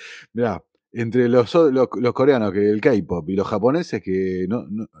robot. Mirá, entre los coreanos, que el K-pop, y los japoneses que no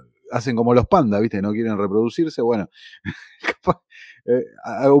hacen como los pandas, ¿viste? No quieren reproducirse, bueno,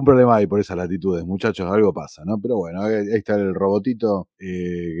 algún problema hay por esas latitudes, muchachos, algo pasa, ¿no? Pero bueno, ahí está el robotito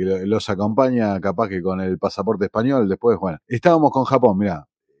que los acompaña, capaz que con el pasaporte español, después, bueno. Estábamos con Japón, mirá,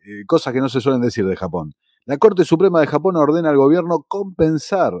 cosas que no se suelen decir de Japón. La Corte Suprema de Japón ordena al gobierno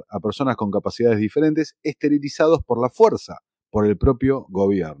compensar a personas con capacidades diferentes esterilizados por la fuerza por el propio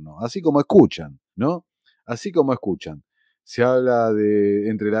gobierno. Así como escuchan, ¿no? Así como escuchan. Se habla de,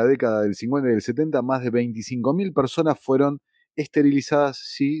 entre la década del 50 y del 70, más de 25.000 personas fueron esterilizadas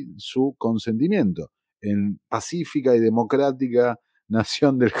sin su consentimiento. En pacífica y democrática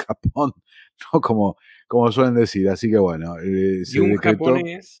nación del Japón, ¿no? Como suelen decir. Así que bueno, se Y un decretó.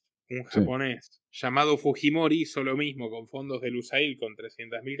 Sí. japonés llamado Fujimori hizo lo mismo con fondos del USAID con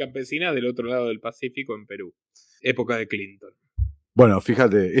 300.000 campesinas del otro lado del Pacífico en Perú. Época de Clinton. Bueno,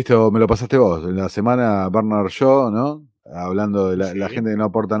 fíjate, esto me lo pasaste vos. En la semana, Bernard Shaw, ¿no? Hablando de la Sí. gente que no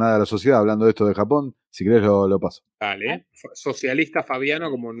aporta nada a la sociedad, hablando de esto de Japón. Si querés, lo paso. Dale. Socialista Fabiano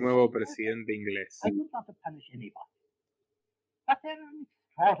como nuevo presidente inglés. I would not to punish anybody. But there are an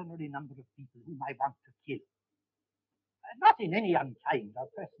extraordinary number of people whom I want to kill. Not in any unkind or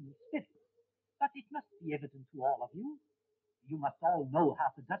personal spirit, but it must be evident to all of you. You must all know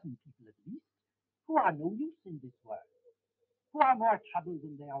half a dozen people at least who are no use in this world, who are more trouble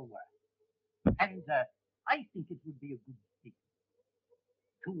than they are worth. And I think it would be a good thing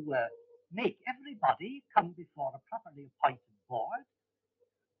to make everybody come before a properly appointed board,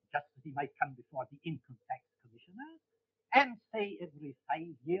 just as he might come before the income tax commissioner, and say every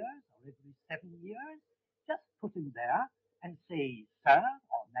 5 years or every 7 years, just put him there and say, sir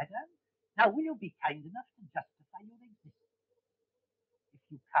or madam, now will you be kind enough to justify your existence? If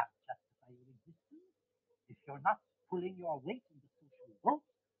you can't justify your existence, if you're not pulling your weight in the social vote,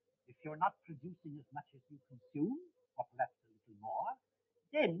 if you're not producing as much as you consume, or perhaps a little more,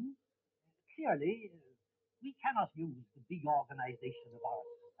 then clearly we cannot use the big organization of our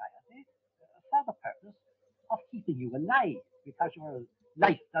society for the purpose of keeping you alive, because your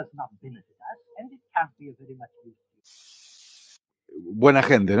life does not benefit us and it can't be of very much use to you. Buena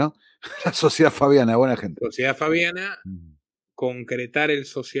gente, ¿no? La sociedad fabiana, buena gente. Sociedad Fabiana, concretar el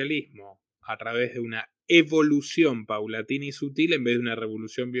socialismo a través de una evolución paulatina y sutil en vez de una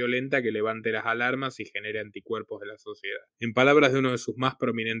revolución violenta que levante las alarmas y genere anticuerpos de la sociedad. En palabras de uno de sus más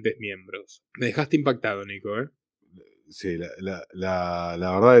prominentes miembros. Me dejaste impactado, Nico, ¿eh? Sí, la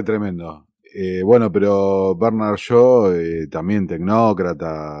verdad es tremendo. Bueno, pero Bernard Shaw, también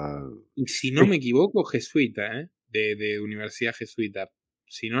tecnócrata. Y si no me equivoco, jesuita, ¿eh? De universidad jesuita.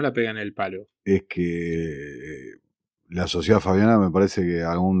 Si no, la pegan el palo. Es que la sociedad fabiana me parece que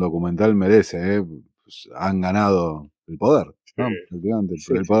algún documental merece, ¿eh? Pues han ganado el poder, ¿no? Prácticamente,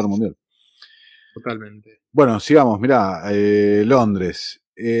 el poder mundial. Totalmente. Bueno, sigamos, mirá, Londres,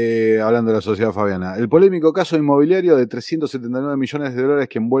 hablando de la sociedad fabiana. El polémico caso inmobiliario de 379 millones de dólares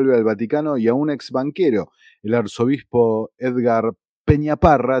que envuelve al Vaticano y a un ex banquero. El arzobispo Edgar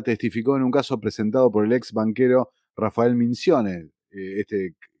Peñaparra testificó en un caso presentado por el ex banquero Rafael Mincione.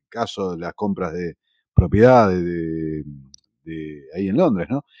 Este caso de las compras de propiedades de ahí en Londres,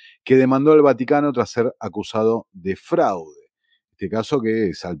 ¿no? Que demandó al Vaticano tras ser acusado de fraude. Este caso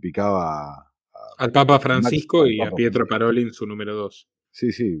que salpicaba al Papa Francisco y Papa a Pietro Francisco. Parolin, su número 2.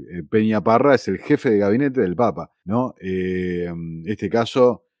 Sí, sí, Peñaparra es el jefe de gabinete del Papa, ¿no? Este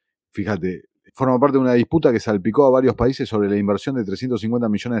caso, fíjate, forma parte de una disputa que salpicó a varios países sobre la inversión de 350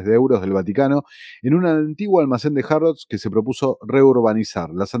 millones de euros del Vaticano en un antiguo almacén de Harrods que se propuso reurbanizar.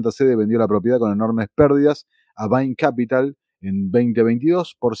 La Santa Sede vendió la propiedad con enormes pérdidas a Bain Capital en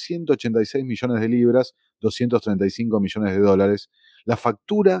 2022 por 186 millones de libras, 235 millones de dólares. La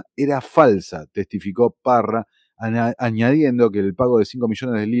factura era falsa, testificó Parra, añadiendo que el pago de 5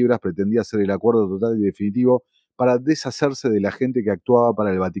 millones de libras pretendía ser el acuerdo total y definitivo para deshacerse de la gente que actuaba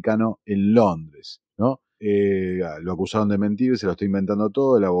para el Vaticano en Londres, ¿no? Lo acusaron de mentir, se lo está inventando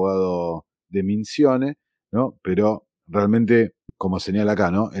todo, el abogado de Mincione, ¿no? Pero realmente, como señala acá,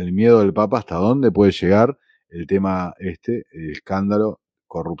 ¿no? El miedo del Papa, ¿hasta dónde puede llegar el tema el escándalo,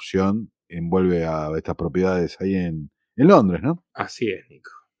 corrupción, envuelve a estas propiedades ahí en Londres, ¿no? Así es,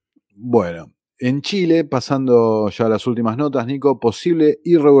 Nico. Bueno, en Chile, pasando ya a las últimas notas, Nico, posible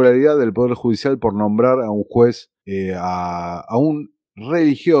irregularidad del Poder Judicial por nombrar a un juez, a un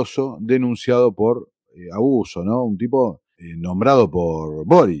religioso denunciado por abuso, ¿no? Un tipo nombrado por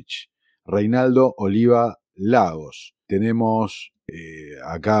Boric, Reinaldo Oliva Lagos. Tenemos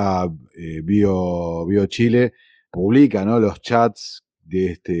acá Bio Chile, publica, ¿no?, los chats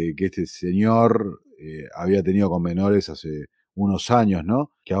de que este señor había tenido con menores hace unos años,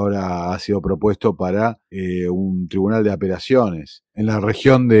 ¿no? Que ahora ha sido propuesto para un tribunal de apelaciones en la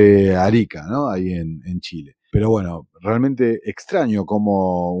región de Arica, ¿no? Ahí en Chile. Pero bueno, realmente extraño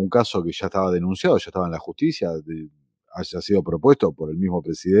como un caso que ya estaba denunciado, ya estaba en la justicia, haya sido propuesto por el mismo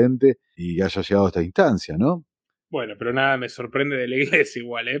presidente y que haya llegado a esta instancia, ¿no? Bueno, pero nada me sorprende de la iglesia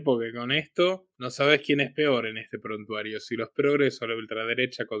igual, ¿eh? Porque con esto no sabes quién es peor en este prontuario, si los progres o la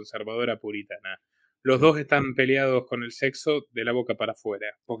ultraderecha conservadora puritana. Los dos están peleados con el sexo de la boca para afuera,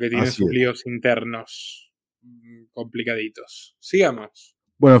 porque tienen Así sus es. líos internos complicaditos. Sigamos.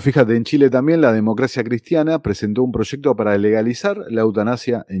 Bueno, fíjate, en Chile también la democracia cristiana presentó un proyecto para legalizar la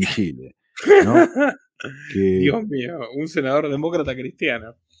eutanasia en Chile, ¿no? Que Dios mío, un senador demócrata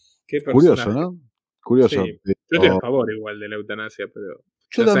cristiano. Qué curioso, personaje. ¿no? Curioso. Sí, yo estoy a favor igual de la eutanasia, pero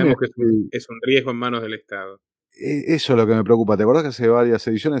Yo ya también. sabemos que es un riesgo en manos del Estado. Eso es lo que me preocupa. ¿Te acordás que hace varias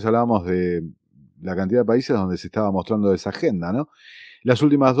ediciones hablábamos de la cantidad de países donde se estaba mostrando esa agenda, ¿no? Las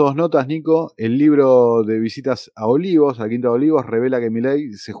últimas dos notas, Nico, el libro de visitas a Olivos, a Quinta de Olivos, revela que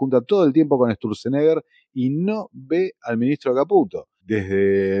Milei se junta todo el tiempo con Sturzenegger y no ve al ministro Caputo.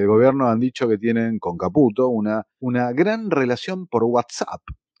 Desde el gobierno han dicho que tienen con Caputo una gran relación por WhatsApp.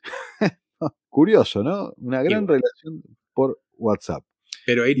 Curioso, ¿no? Una gran relación por WhatsApp.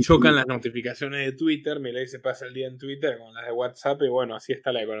 Pero ahí chocan las notificaciones de Twitter, Milei se pasa el día en Twitter con las de WhatsApp y bueno, así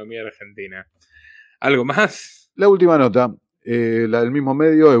está la economía argentina. ¿Algo más? La última nota, la del mismo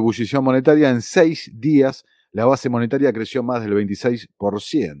medio, ebullición monetaria en 6 días, la base monetaria creció más del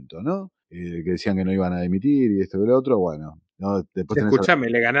 26%, ¿no? Que decían que no iban a emitir y esto y lo otro, bueno. ¿no? Escúchame,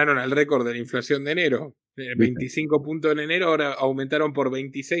 le ganaron al récord de la inflación de enero. 25 puntos en enero, ahora aumentaron por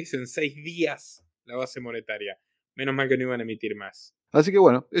 26 en 6 días la base monetaria. Menos mal que no iban a emitir más. Así que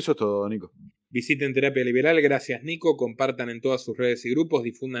bueno, eso es todo, Nico. Visiten Terapia Liberal, gracias Nico, compartan en todas sus redes y grupos,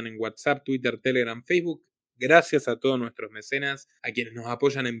 difundan en WhatsApp, Twitter, Telegram, Facebook. Gracias a todos nuestros mecenas, a quienes nos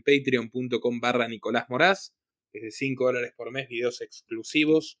apoyan en patreon.com/Nicolás Moraz. Desde $5 por mes, videos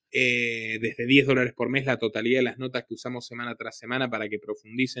exclusivos. Desde $10 por mes, la totalidad de las notas que usamos semana tras semana para que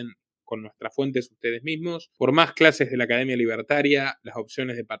profundicen con nuestras fuentes ustedes mismos. Por más clases de la Academia Libertaria, las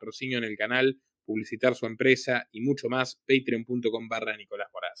opciones de patrocinio en el canal, publicitar su empresa y mucho más, patreon.com/Nicolás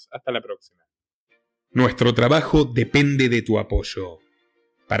Moraz. Hasta la próxima. Nuestro trabajo depende de tu apoyo.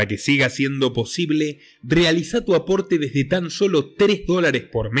 Para que siga siendo posible, realiza tu aporte desde tan solo $3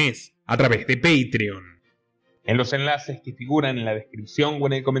 por mes a través de Patreon, en los enlaces que figuran en la descripción o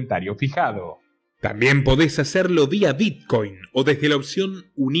en el comentario fijado. También podés hacerlo vía Bitcoin o desde la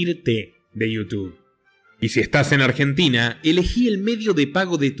opción Unirte de YouTube. Y si estás en Argentina, elegí el medio de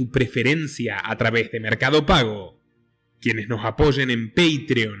pago de tu preferencia a través de Mercado Pago. Quienes nos apoyen en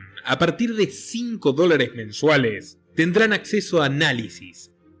Patreon a partir de $5 mensuales tendrán acceso a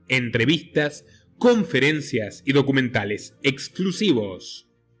análisis, entrevistas, conferencias y documentales exclusivos.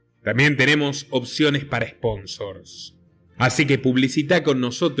 También tenemos opciones para sponsors. Así que publicita con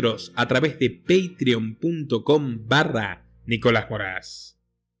nosotros a través de patreon.com/Nicolás Moraz.